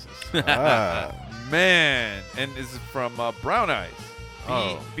laughing faces. Man. And this is from Brown Eyes.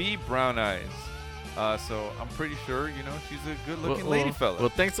 B Brown Eyes. So I'm pretty sure, she's a good-looking lady fella. Well,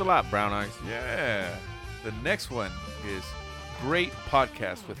 thanks a lot, Brown Eyes. Yeah. The next one is great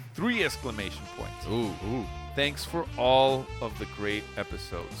podcast with 3 exclamation points. Ooh. Thanks for all of the great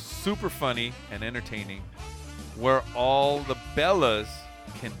episodes. Super funny and entertaining. Where all the Bellas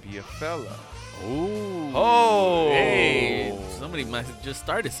can be a fella. Ooh. Oh. Hey, somebody might have just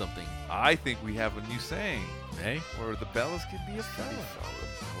started something. I think we have a new saying. Hey? Where the Bellas can be a fella.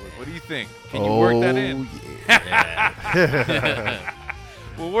 What do you think? Can you work that in? Yeah.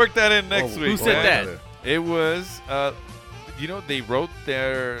 We'll work that in next week. Who said that? It was, they wrote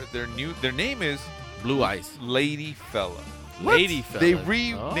their name is Blue Eyes. Lady Fella. What? Lady Fella. They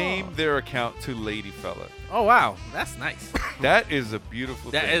renamed their account to Lady Fella. Oh, wow. That's nice. That is a beautiful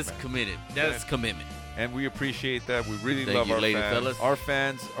thing. That is committed. That is commitment. And we appreciate that. We really Thank love you, our Lady fans. Fellas. Our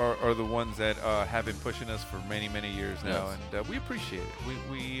fans are the ones that have been pushing us for many, many years now. Yes. And we appreciate it.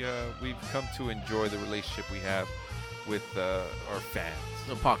 We've come to enjoy the relationship we have with our fans.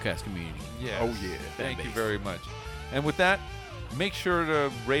 The podcast community. Yes. Oh, yeah. Thank you very much. And with that, make sure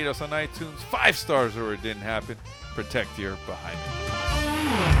to rate us on iTunes 5 stars or it didn't happen. Protect your behind it.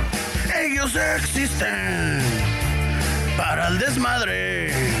 Ellos existen para el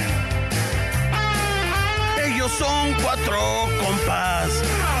desmadre. Ellos son 4 compas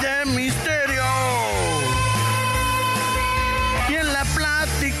de misterio. Y en la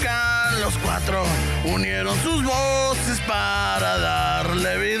plática los 4 unieron sus voces para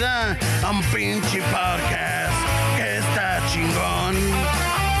darle vida a un pinche podcast que está chingón.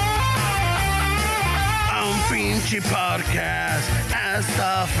 A un pinche podcast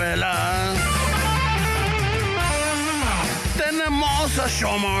está feliz. Tenemos a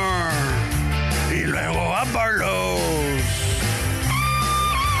Shomer y luego a Barlows.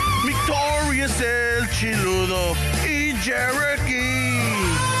 Notorious el Chiludo y Cherokee.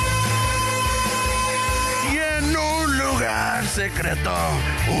 Y en un lugar secreto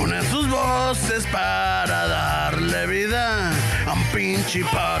unen sus voces para darle vida a un pinche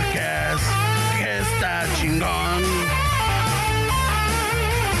podcast que está chingón.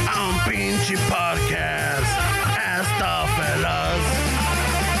 A un pinche podcast, hasta fellas.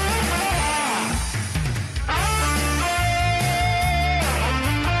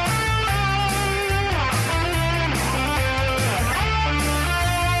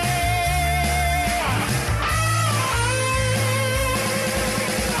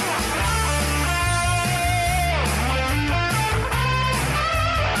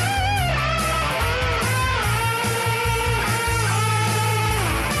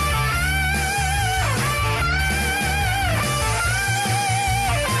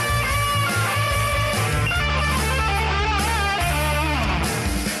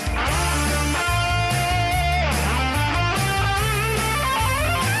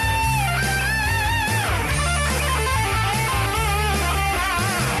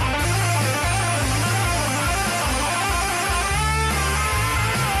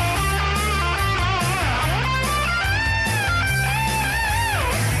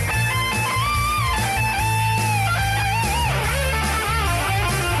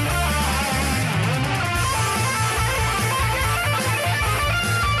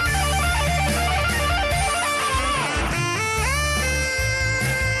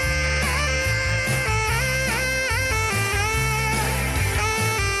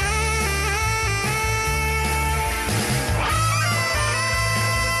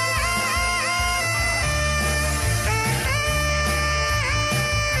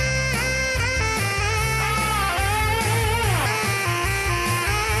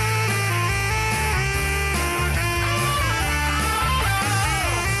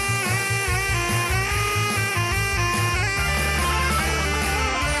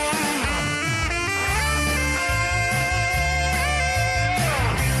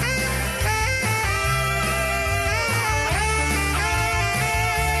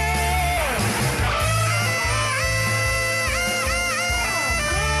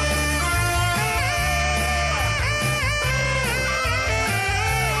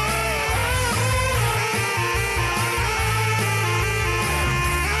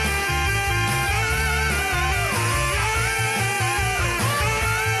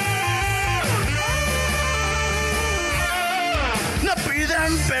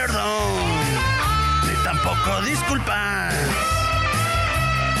 Perdón, ni tampoco disculpas.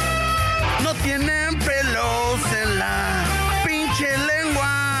 No tienen pelos en la pinche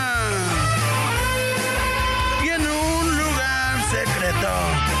lengua. Y en un lugar secreto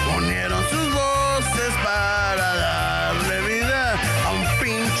unieron sus voces para